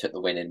Rowden took the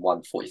win in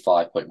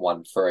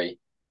 1:45.13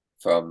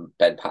 from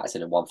Ben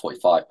Patterson in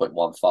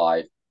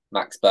 1:45.15.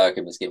 Max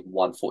Bergen was given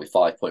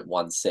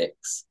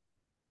 1:45.16.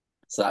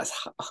 So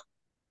that's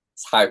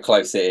how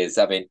close it is.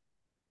 I mean,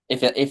 if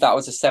that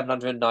was a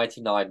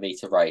 799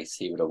 meter race,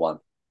 he would have won.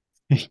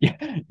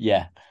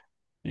 Yeah.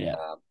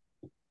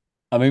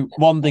 I mean,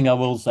 one thing I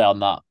will say on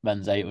that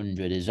men's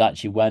 800 is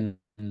actually when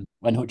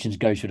Hutchins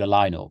goes through the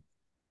lineup,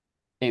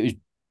 it was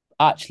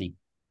actually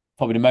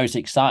probably the most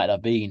excited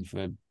I've been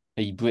for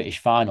a British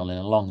final in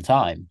a long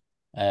time.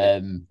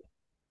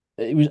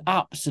 It was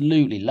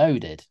absolutely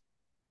loaded,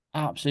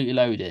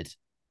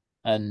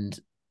 and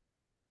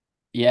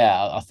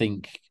yeah, I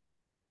think,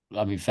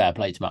 I mean, fair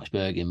play to Max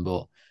Bergen,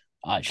 but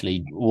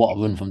actually, what a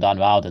run from Dan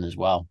Rowden as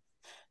well.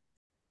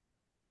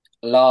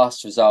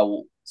 Last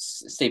result,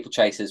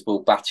 steeplechasers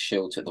Will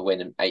Battershield took the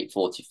win in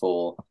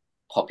 8:44,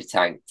 Poppy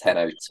Tank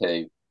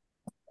 10:02.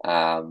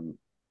 um,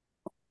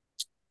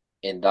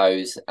 in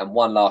those. And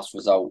one last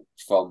result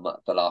from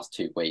the last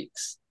 2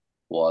 weeks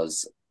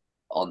was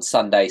on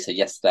Sunday. So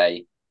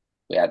yesterday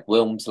we had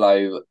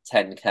Wilmslow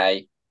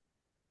 10K.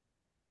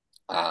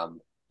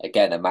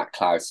 Again, a Matt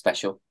Cloud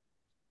special.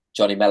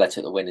 Johnny Mellor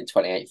took the win in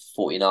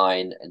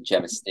 28:49, and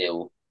Gemma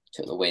Steele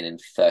took the win in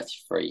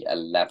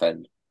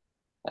 33:11.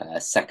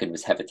 Second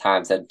was Heather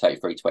Townsend,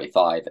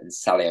 33:25, and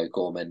Sally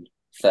O'Gorman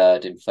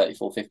third in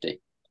 34:50.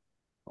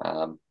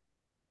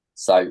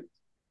 So,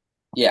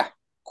 yeah,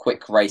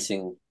 quick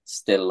racing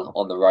still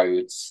on the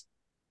roads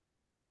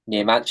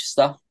near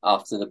Manchester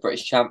after the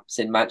British Champs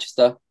in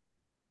Manchester.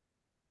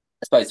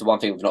 I suppose the one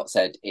thing we've not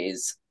said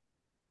is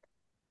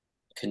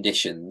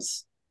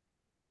conditions.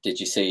 Did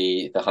you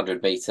see the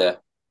 100-meter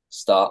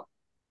start?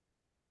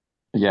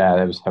 Yeah,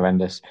 it was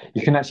horrendous.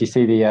 You can actually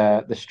see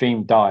the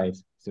stream died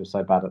because it was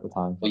so bad at the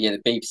time. Well, yeah, the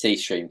BBC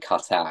stream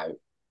cut out.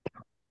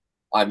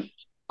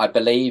 I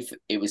believe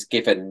it was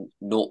given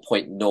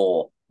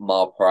 0.0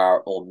 mile per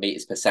hour or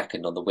meters per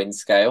second on the wind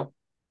scale,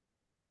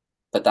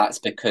 but that's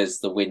because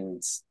the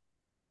wind's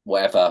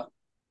whatever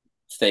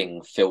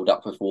thing filled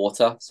up with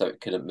water, so it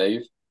couldn't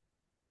move.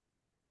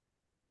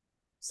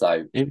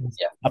 So yeah,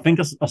 I think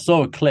I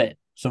saw a clip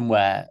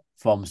somewhere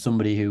from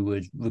somebody who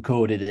had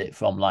recorded it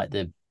from like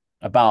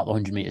about the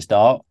 100-meter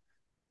start,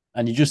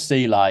 and you just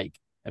see like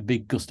a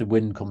big gust of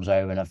wind comes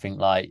over, and I think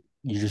like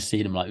you just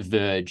see them like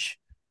verge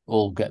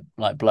all get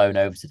like blown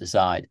over to the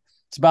side.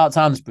 It's about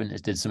time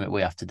sprinters did something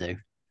we have to do.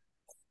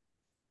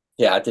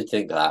 Yeah, I did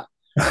think that.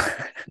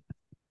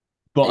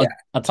 But yeah.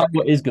 I'll tell you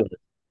what is good.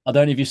 I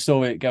don't know if you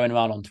saw it going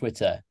around on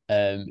Twitter.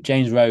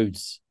 James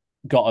Rhodes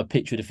got a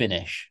picture of the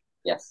finish.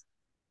 Yes.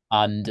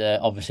 And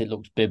obviously it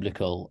looks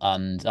biblical,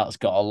 and that's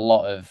got a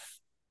lot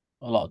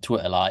of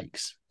Twitter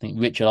likes. I think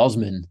Richard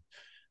Osman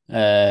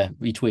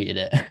retweeted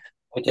it.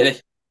 Oh, did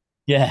he?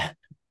 Yeah.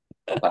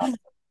 Wow.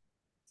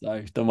 So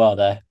he's done well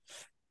there.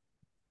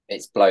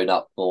 It's blown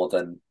up more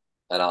than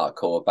an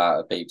article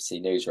about a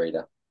BBC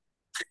newsreader.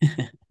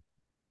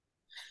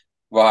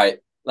 Right,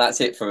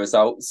 that's it for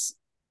results.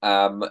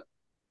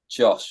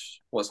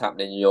 Josh, what's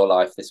happening in your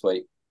life this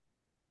week?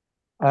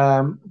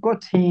 Got a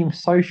team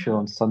social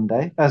on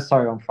Sunday.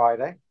 On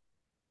Friday.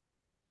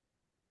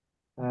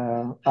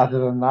 Other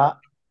than that,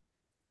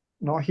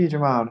 not a huge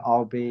amount.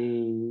 I'll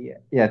be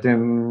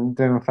doing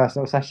my first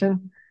little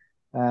session.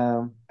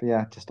 But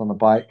yeah, just on the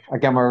bike. I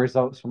get my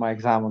results for my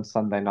exam on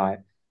Sunday night.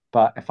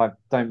 But if I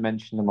don't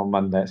mention them on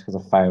Monday, it's because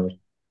I failed.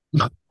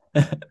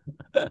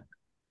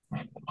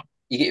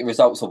 You get your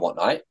results on what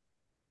night?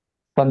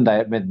 Sunday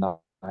at midnight.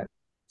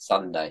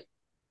 Sunday.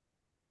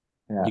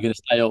 Yeah. You're gonna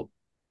stay up?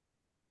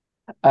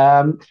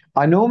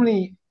 I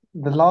normally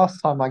the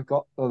last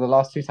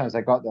two times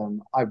I got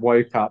them, I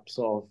woke up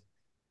sort of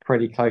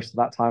pretty close to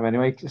that time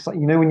anyway. Just like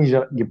when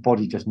your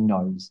body just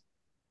knows.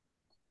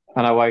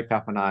 And I woke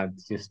up and I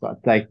just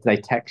they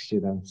text you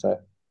them. So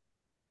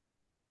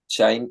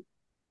Shane,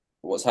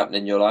 what's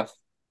happening in your life?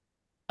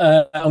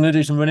 I'm gonna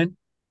do some running,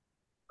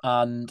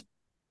 and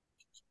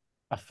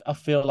I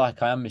feel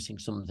like I am missing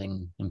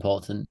something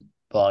important,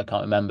 but I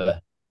can't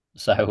remember.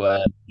 So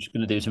I'm just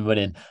going to do some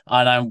running,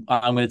 and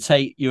I'm going to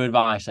take your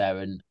advice,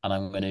 Aaron, and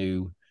I'm going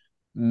to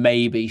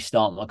maybe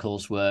start my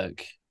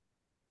coursework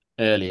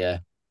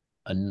earlier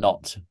and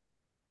not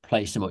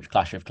play so much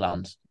Clash of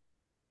Clans.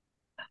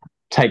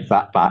 Take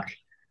that back.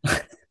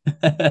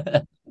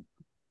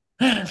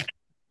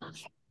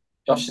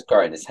 Josh is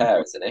growing his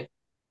hair, isn't he?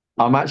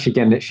 I'm actually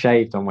getting it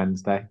shaved on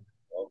Wednesday.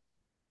 Oh.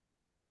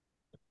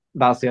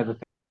 That's the other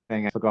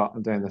thing I forgot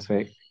I'm doing this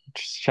week.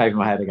 Just shaving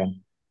my head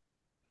again.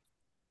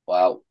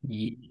 Well,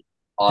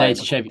 to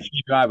shave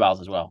your eyebrows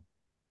as well.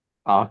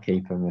 I'll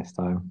keep them this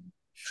time.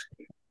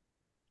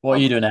 What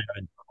are you doing,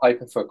 Aaron?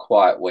 Hoping for a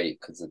quiet week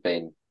because I've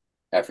been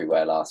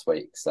everywhere last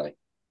week. So,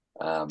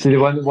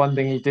 the one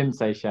thing he didn't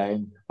say,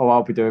 Shane. Oh,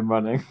 I'll be doing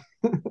running.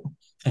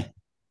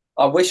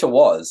 I wish I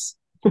was.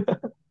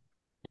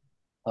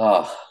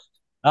 Oh,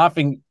 I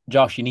think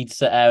Josh, you need to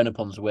set Aaron up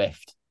on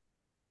Zwift.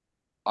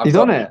 He's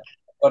on it.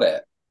 Got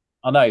it.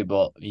 I know,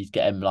 but he's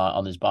getting like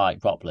on his bike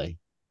properly.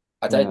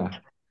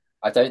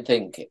 I don't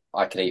think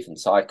I can even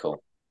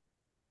cycle.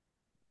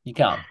 You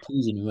can't.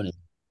 He's in running.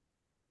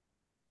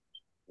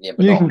 Yeah,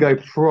 but you can go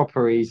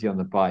proper easy on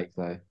the bike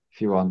though, if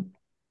you want.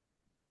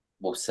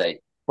 We'll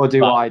see. Or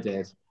do what I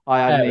did. I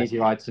had an easy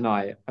ride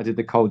tonight. I did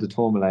the Col de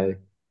Tourmalet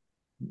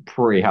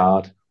pretty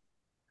hard.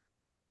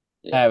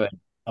 Yeah. Aaron,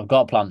 I've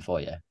got a plan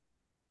for you.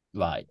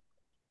 Right.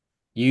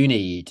 You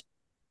need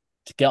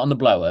to get on the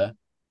blower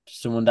to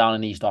someone down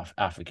in East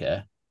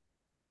Africa.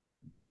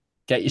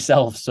 Get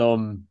yourself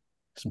some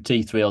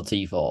T3 or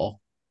T4,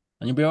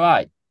 and you'll be all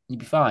right. You'll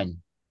be fine.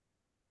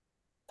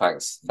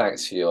 Thanks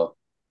for your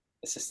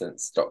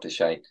assistance, Dr.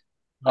 Shane.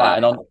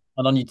 Right, and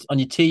on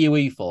your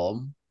TUE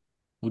form,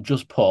 we'll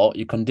just put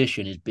your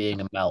condition is being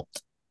a melt.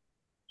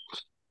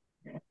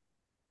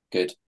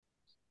 Good.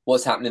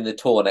 What's happening in the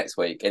tour next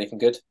week? Anything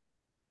good?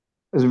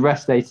 There's a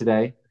rest day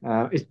today.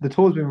 The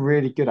tour's been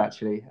really good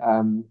actually.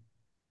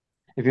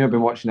 If you've not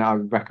been watching it, I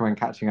would recommend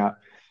catching up.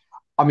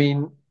 I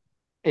mean,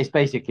 it's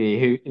basically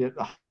who.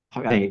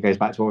 I think it goes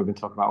back to what we've been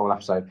talking about all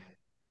episode.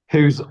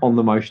 Who's on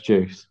the most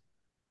juice?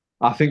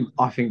 I think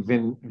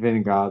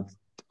Vingegaard.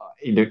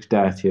 He looks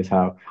dirty as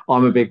hell.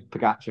 I'm a big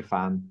Pogacar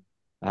fan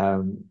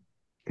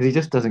because he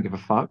just doesn't give a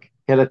fuck.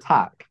 He'll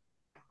attack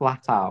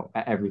flat out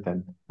at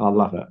everything. I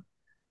love it.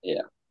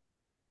 Yeah,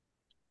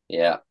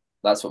 yeah,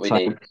 that's what we So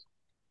need.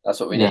 That's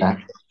what we need. yeah,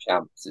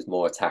 Champs is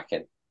more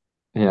attacking.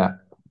 yeah,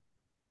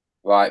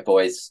 Right,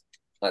 boys.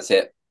 That's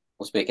it.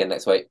 We'll speak in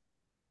next week.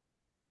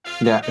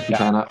 yeah. If you Yeah.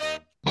 turn up.